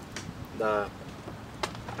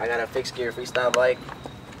 I got a fixed gear freestyle bike.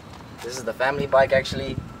 This is the family bike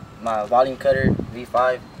actually. My volume cutter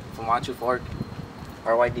V5 from Machu Fork.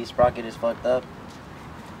 RYD sprocket is fucked up.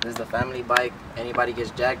 This is the family bike. Anybody gets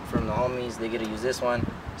jacked from the homies, they get to use this one.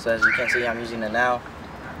 So as you can see, I'm using it now.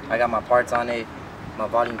 I got my parts on it. My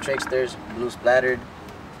volume tricksters, blue splattered,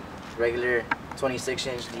 regular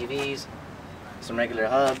 26-inch DVs, some regular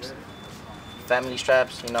hubs, family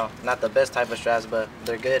straps, you know, not the best type of straps, but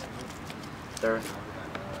they're good. They're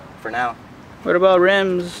for now. What about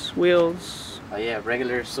rims, wheels? Oh yeah,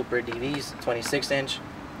 regular super DVs, 26-inch,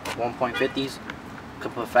 1.50s.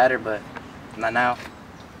 Could put fatter, but not now.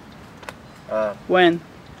 When?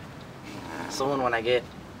 Soon when I get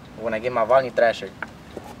my volume thrasher.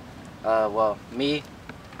 Well,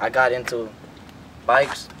 I got into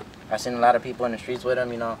bikes. I seen a lot of people in the streets with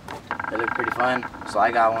them, you know. They look pretty fun, so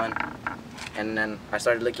I got one. And then I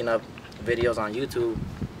started looking up videos on YouTube.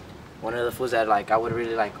 One of the fools that like I would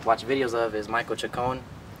really like watch videos of is Michael Chacon.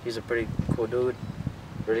 He's a pretty cool dude.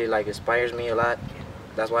 Really like inspires me a lot.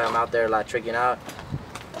 That's why I'm out there like tricking out,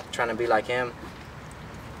 trying to be like him.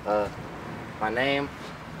 My name,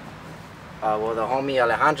 well, the homie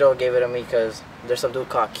Alejandro gave it to me because there's some dude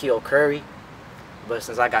called Keo Curly, but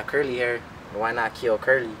since I got curly hair, why not Keo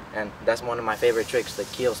Curly? And that's one of my favorite tricks, the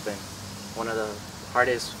Keo spin. One of the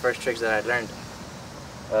hardest first tricks that I learned.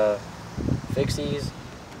 Fixies,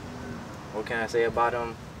 what can I say about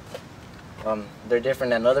them? They're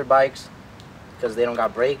different than other bikes because they don't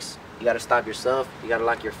got brakes. You gotta stop yourself. You gotta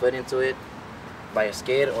lock your foot into it by a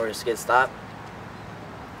skid or a skid stop.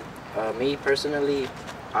 Me personally,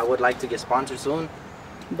 I would like to get sponsored soon.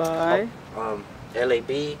 By?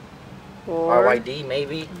 LAB or RYD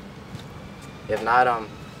maybe. If not,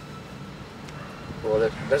 well,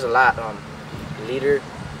 there's a lot. Leader,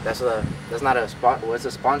 that's not a spot. Well, it's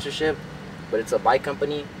a sponsorship, but it's a bike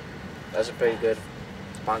company. That's a pretty good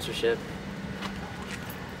sponsorship.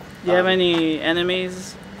 Do you have any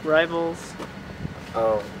enemies, rivals?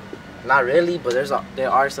 Oh, not really, but there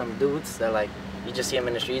are some dudes that like you just see them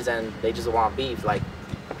in the streets and they just want beef, like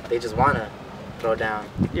they just wanna throw down.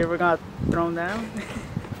 You ever got thrown down?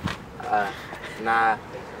 Nah,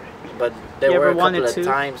 but there were a couple of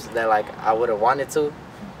times that like I would have wanted to.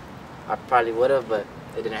 I probably would have, but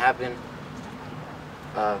it didn't happen.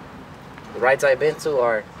 The rides I've been to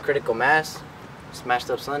are Critical Mass, Smashed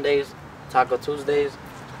Up Sundays, Taco Tuesdays.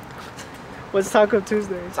 What's Taco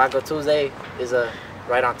Tuesdays? Taco Tuesday is a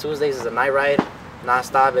ride on Tuesdays. Is a night ride,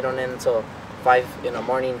 non-stop. It don't end until 5 in the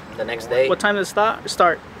morning the next day. What time does it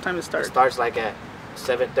start? Time to start? It starts like at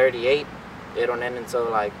 7:38. It don't end until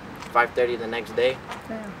like 5:30 the next day.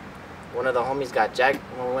 Damn. One of the homies got jacked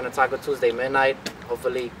when we went to Taco Tuesday midnight.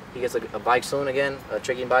 Hopefully he gets a bike soon again, a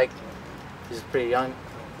tricking bike. He's pretty young.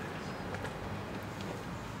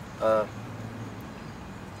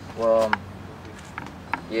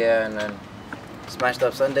 Yeah, and then Smashed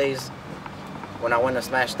Up Sundays. When I went to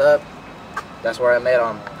Smashed Up, that's where I met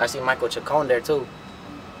I see Michael Chacon there too.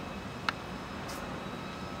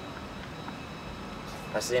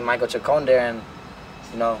 I see Michael Chacon there, and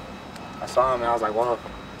you know, I saw him and I was like, wow,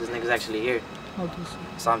 this nigga's actually here. I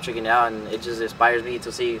saw him tricking out, and it just inspires me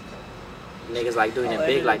to see niggas like doing it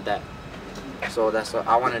big like that. So that's what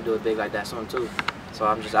I want to do, it big like that soon too. So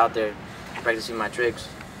I'm just out there practicing my tricks.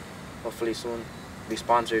 Hopefully soon be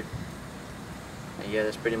sponsored. And yeah,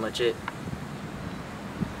 that's pretty much it.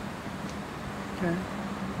 Okay.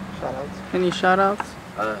 Shoutouts. Any shoutouts?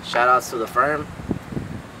 Shoutouts to the firm,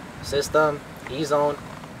 System, E-Zone,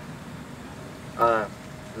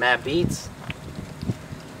 Matt Beats,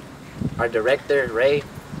 our director Ray.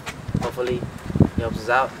 Hopefully he helps us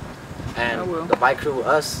out, and the bike crew,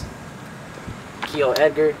 us, Keo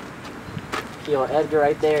Edgar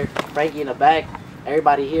right there, Frankie in the back,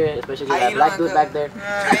 everybody here, especially that black dude back there.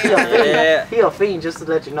 He a fiend, just to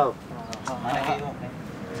let you know.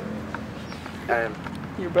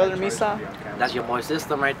 Your brother Misa? That's your boy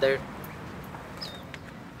System right there.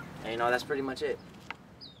 And you know, that's pretty much it.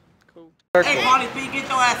 Cool. Hey, Molly B, get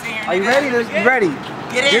your ass in here. Are you ready? You ready?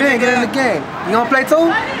 Get in the game. You gonna play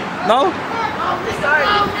too? No?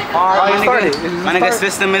 Alright, started. My nigga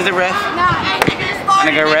System is the ref. My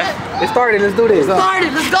nigga ref. It started, let's do this.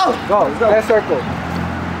 Started, let's go. Go, let's circle.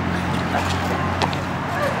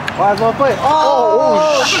 Why is one foot?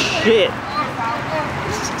 Oh, shit.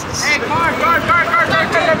 Hey, guard.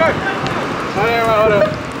 Hold on.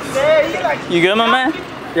 You good, my man?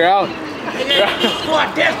 You're out. You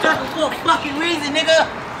scored death circle for a fucking reason, nigga.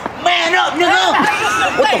 Man up, nigga.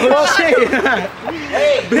 What the fuck? Shit.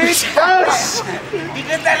 Hey, bitch. You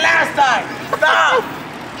did that last time. Stop.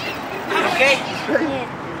 Okay?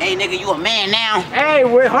 Hey, nigga, you a man now. Hey,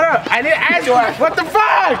 wait, hold up. I didn't ask you. What the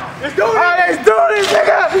fuck? Let's do this. Oh, let's do this,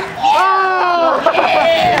 nigga. Oh.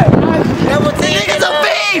 Yeah. Nigga's a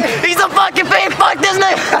fiend. He's a fucking fiend. Fuck this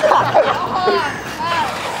nigga.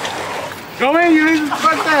 Go in, you need to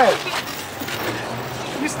fuck that.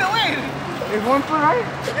 You still in? It's 1 foot, right?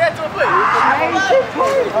 Yeah, it's 1 foot.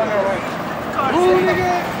 Oh, no, wait. Ooh, nigga.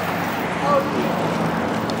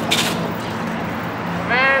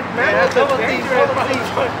 Man, that's double T.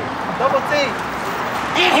 Double T.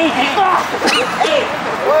 Hey.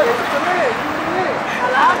 What?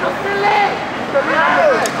 Still in.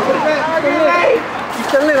 He's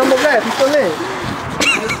still in. I'm the left. He's still in.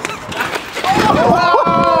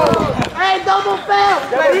 Hey, double fail.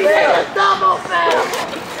 Double fail.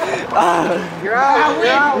 You're out.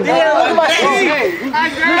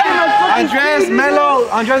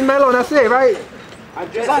 Andres Melo, that's it, right?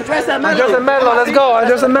 Andres and Melo, let's go.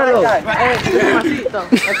 Andres and Melo. Hey,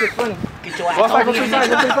 that's just funny. Get your ass Go to the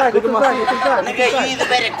side. Nigga, you either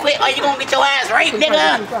better quit or you gonna get your ass raped,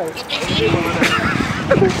 nigga.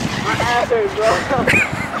 My ass hurts, bro.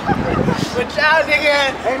 Good job,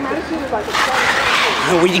 nigga. Hey, man, this shit is like a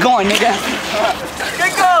Where you going, nigga?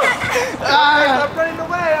 Get go! I'm running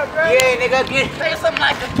away, Yeah, nigga, say something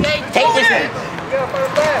like a cake. Take this one. Get up on the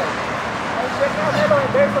bed.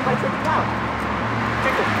 There's somebody taking out.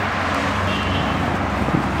 Kick him.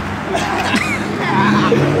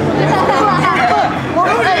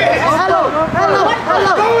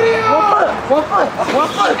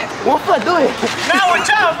 One foot, do it. Now watch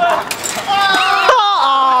out, bro.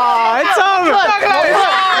 Oh, it's over.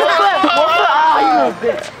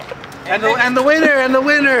 And the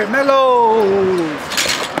winner, Melo.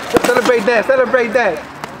 Celebrate that.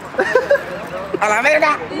 A la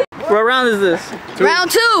verga. What round is this? Round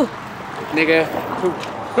 2. Nigga.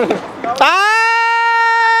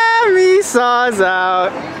 Misa's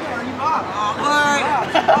out.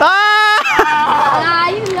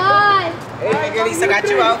 You lied. Hey, nigga, Lisa got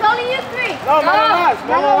you out. It's only you 3. No, Melo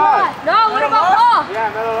lost. No, what about Paul? Yeah,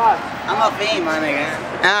 Melo lost. I'm a fiend, my nigga.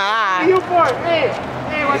 You for it.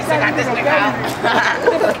 Hey, Lisa got this nigga out.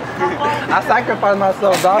 I sacrificed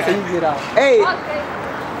myself, dog, so you get out. Hey, I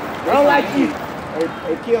don't like you.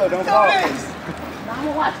 Hey, Keo, don't fall. I'm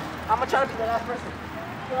gonna watch. I'm gonna try to be the last person.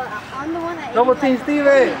 Well, I'm the one that. Double team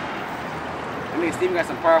Steven. I mean, Steven got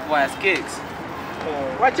some powerful ass kicks.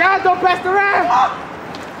 Watch out, don't pass the ram.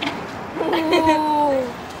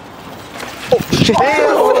 Shit.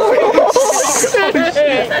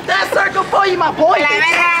 That circle for you, my boy.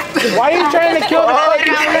 Why are you trying to kill the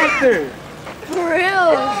fucking character? For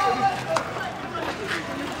real.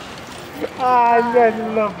 Ah, you guys are a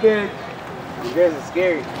little bitch. You guys are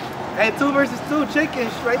scary. Hey, 2 versus 2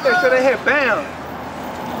 chickens right there. Should have hit. Bam.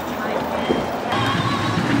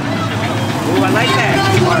 Ooh, I like that.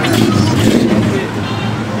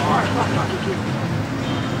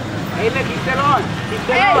 Hey, look, he's still on. He's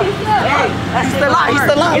still on. He's still on. Hey, that's still on. He's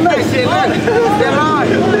still on. Look, look. He's still on.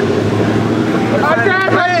 Watch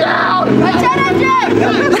out!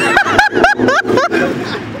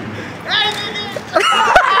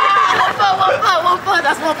 One foot.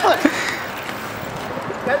 That's 1 foot.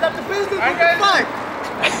 That's up to business. What the fuck?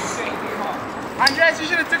 Andres, you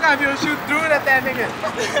should have took off your shoe, threw it at that nigga.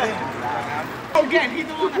 Again, he's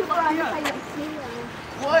the one that fucked me up.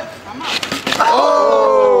 What? I'm out.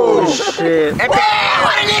 Oh, shit. Hey,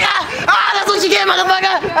 what a nigga! Ah, that's what you get,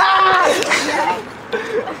 motherfucker! Ah!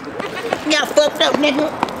 You got fucked up, nigga.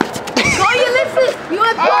 Go, you listen. You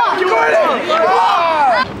and Paul. You heard it.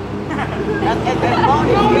 That's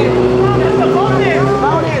bonus. That's the bonus.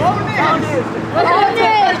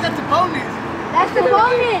 That's the bonus. That's the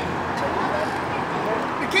bonus.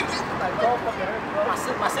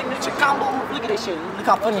 My signature combo. Look at this shit. Look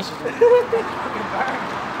how funny this shit is.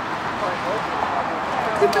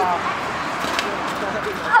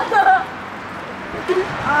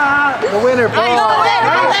 The winner, Paul.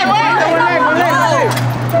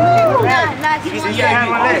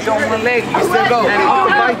 One leg. You can still go.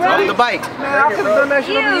 Off the bike. Man, I could have done that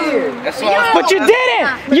shit over here. That's why. But you didn't!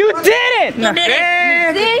 You didn't!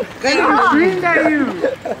 See? They screamed at you.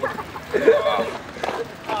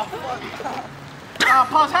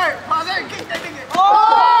 Pause hurt. Kick that nigga.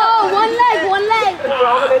 Oh, one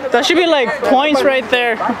leg. That should be like points right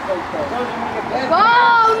there. Go,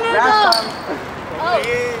 nigga.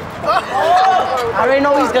 I already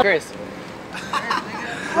know he's gonna. Chris.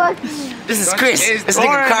 Fuck. This is Chris. This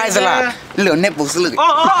nigga cries a lot. Little nipples, look.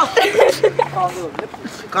 Call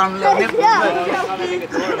him little nipples.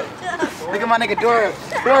 Look at my nigga Dora.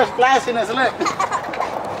 Dora's flashing us, look.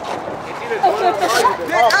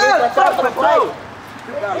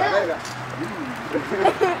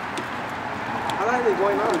 How long is it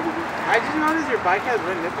going on? I just noticed your bike has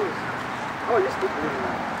red nipples. Oh, you're stupid.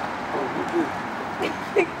 Oh, you do.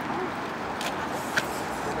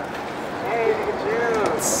 Hey, nigga, chill.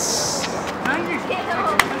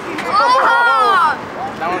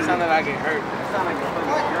 That one sounded like it hurt. That sounded like a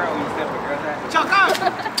fucking girl when you step a girl's ass. Chuck up!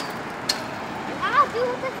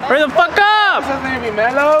 Hurry the fuck up! What's his name?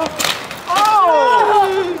 Mello?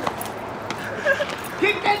 Oh!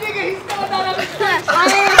 Kick that nigga, he's still not on the track. That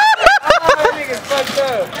nigga's fucked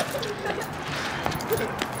up.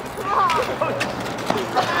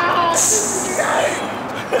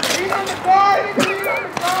 He's on the car! He's on the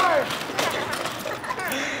car!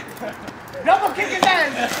 Double kick his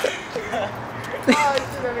ass! Oh, you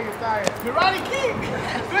see that nigga's tired. Karate kick!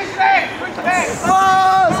 Switch leg!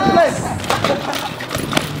 Oh, split!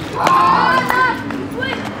 Oh, no.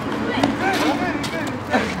 Switch.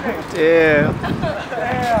 Yeah.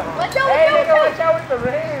 Watch out, Hey, nigga, watch out with the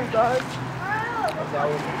rims, dog. Watch out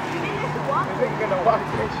with the rims. Gonna walk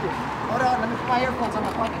that shit. Hold on, let me put my earphones on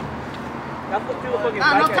my pocket.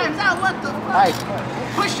 Nah, no time's out. What the fuck? Nice.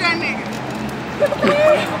 Push that nigga.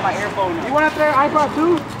 Put my earphone on. You want to throw your iPod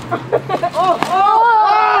too?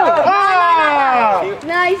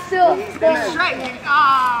 Nice, still. Straight, nigga.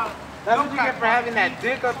 Ah. That's what you get for having that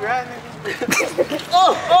dick up your ass, nigga.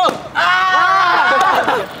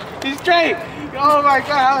 He's straight. Oh my god,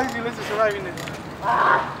 how is you listen surviving this?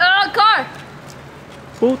 Car.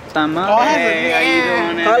 Puta madre. Hey, how you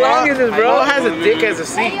doing, man? How long is this, bro? All has a dick as a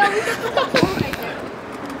seat.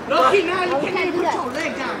 Loki, now you can't even put your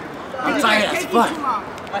leg down. I'm tired as fuck.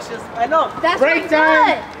 I know. That's Break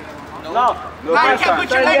time. No. Now you can't put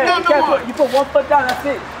your leg down no more. You put 1 foot down, that's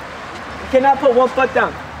it. You cannot put 1 foot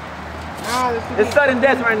down. It's sudden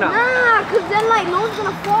death right now. Nah, cause then like no one's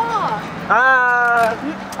gonna fall.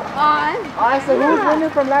 Alright, so who's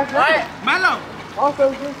winning from last night? Mello.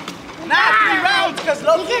 Also, just Nah, 3 rounds, cause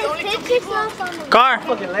Loki's only car.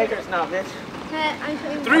 Fucking Lakers now, bitch.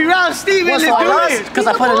 3 rounds, Steven. What's Let's I do lost? it. Because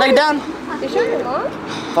I put a leg down?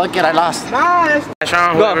 Fuck it, I lost. Nah, Last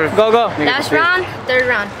round, go. Last round, third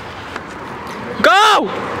round. Go!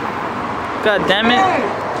 God damn it.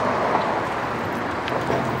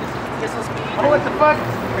 Oh, what the fuck?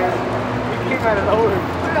 You came out of nowhere.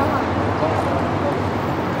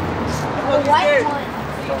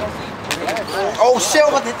 Oh shit,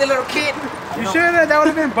 what hit the little kid? You should have. That would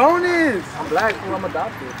have been bonus. I'm black, I'm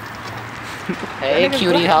adopted. Hey,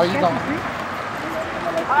 cutie, how you going?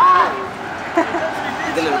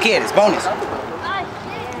 The little kid, it's bonus.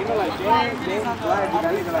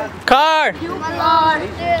 Car! Oh,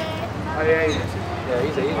 yeah. Yeah,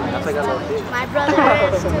 he's easy. That's like a little dick. My brother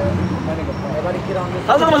is too. Everybody get on this.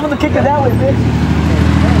 How's someone supposed to kick it that way, bitch?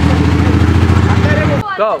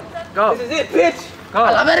 Go. This is it, bitch. Go.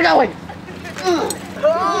 A la verga, güey.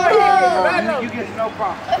 You get no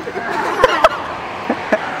problem.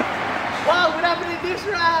 Wow, what happened in this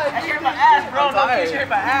round? I hear my ass, bro. No, I hear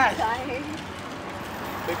my ass.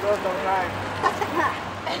 Big girls don't lie.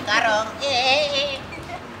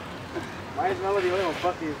 Why is Melody only gonna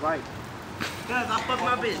fuck his bike? Cause I fuck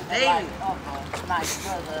my bitch daily.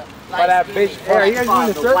 By that bitch. Hey, are you guys doing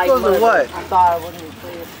the circles or what? I thought I wasn't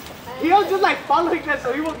clear. He was just like following us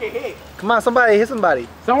so he won't get hit. Come on, somebody hit somebody.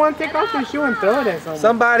 Someone take off their shoe and throw it at someone.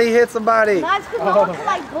 Somebody hit somebody. That's because no one could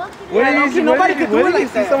like book it. When did you see nobody could do it like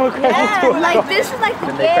that? Someone crash into a Like car. this is like the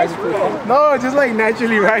Then they crash best. into a car. No, just like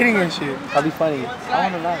naturally riding and shit. That'll be funny. I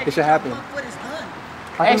wanna know. It should happen.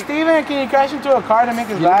 Hey, Steven, can you crash into a car to make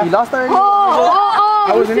us laugh? You lost already?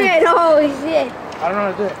 I wasn't in. Shit, oh shit. I don't know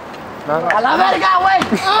how to do it. No. A la verga, güey.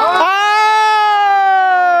 Oh!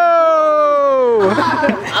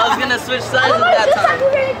 I was gonna switch sides at that time.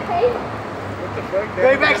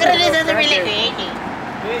 Way back to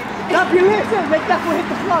Drop your lips and make that fool hit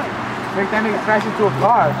the floor. make that nigga crash into a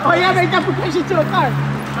car. Oh yeah, make that fool crash into a car.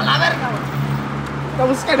 A la verga, güey. That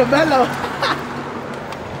was kind of mellow.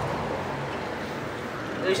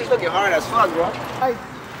 She's looking hard as fuck, bro.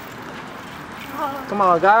 Come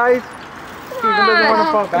on, guys. Steven doesn't want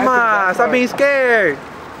to fall back. Come on, stop being scared.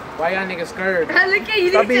 Why y'all niggas scared? Look at you.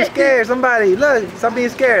 Stop being scared. Somebody, look, stop being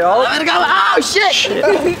scared. Oh, Oh shit!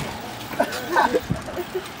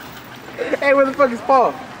 Hey, where the fuck is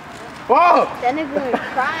Paul? Paul! That nigga was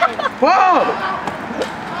crying. Paul!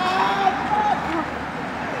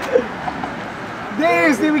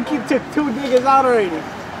 Damn, see, we took 2 niggas out already.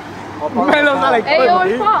 Melo's not like Hey, yo, fucking, what's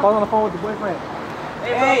dude. up? Paul's on the phone with the boyfriend.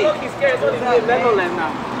 Hey, he's scared. So he's getting Melo left now.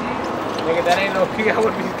 Nigga, that ain't no pig. I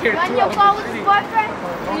would be scared Run too. your phone with his boyfriend?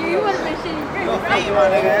 You would have been shitting great.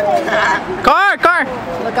 Car!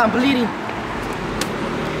 Look, I'm bleeding.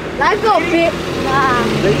 Let's go, bitch. Nah.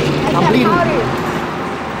 I'm bleeding.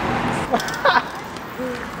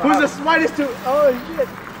 Who's the smartest to? Oh shit.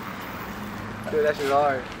 Dude, that shit's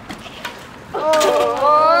hard.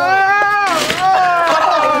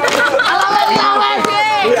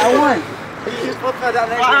 Dude, I won.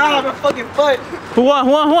 Ah, my fucking foot. Who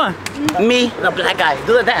won? Me, the black guy.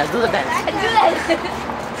 Do the dance, do the dance.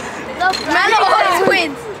 Mellow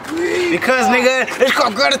twins. Because, nigga, it's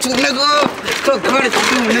called gratitude, nigga. It's called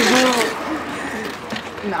gratitude, nigga.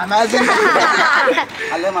 Nah, imagine.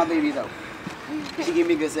 I love my baby, though. She give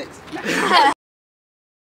me good sex.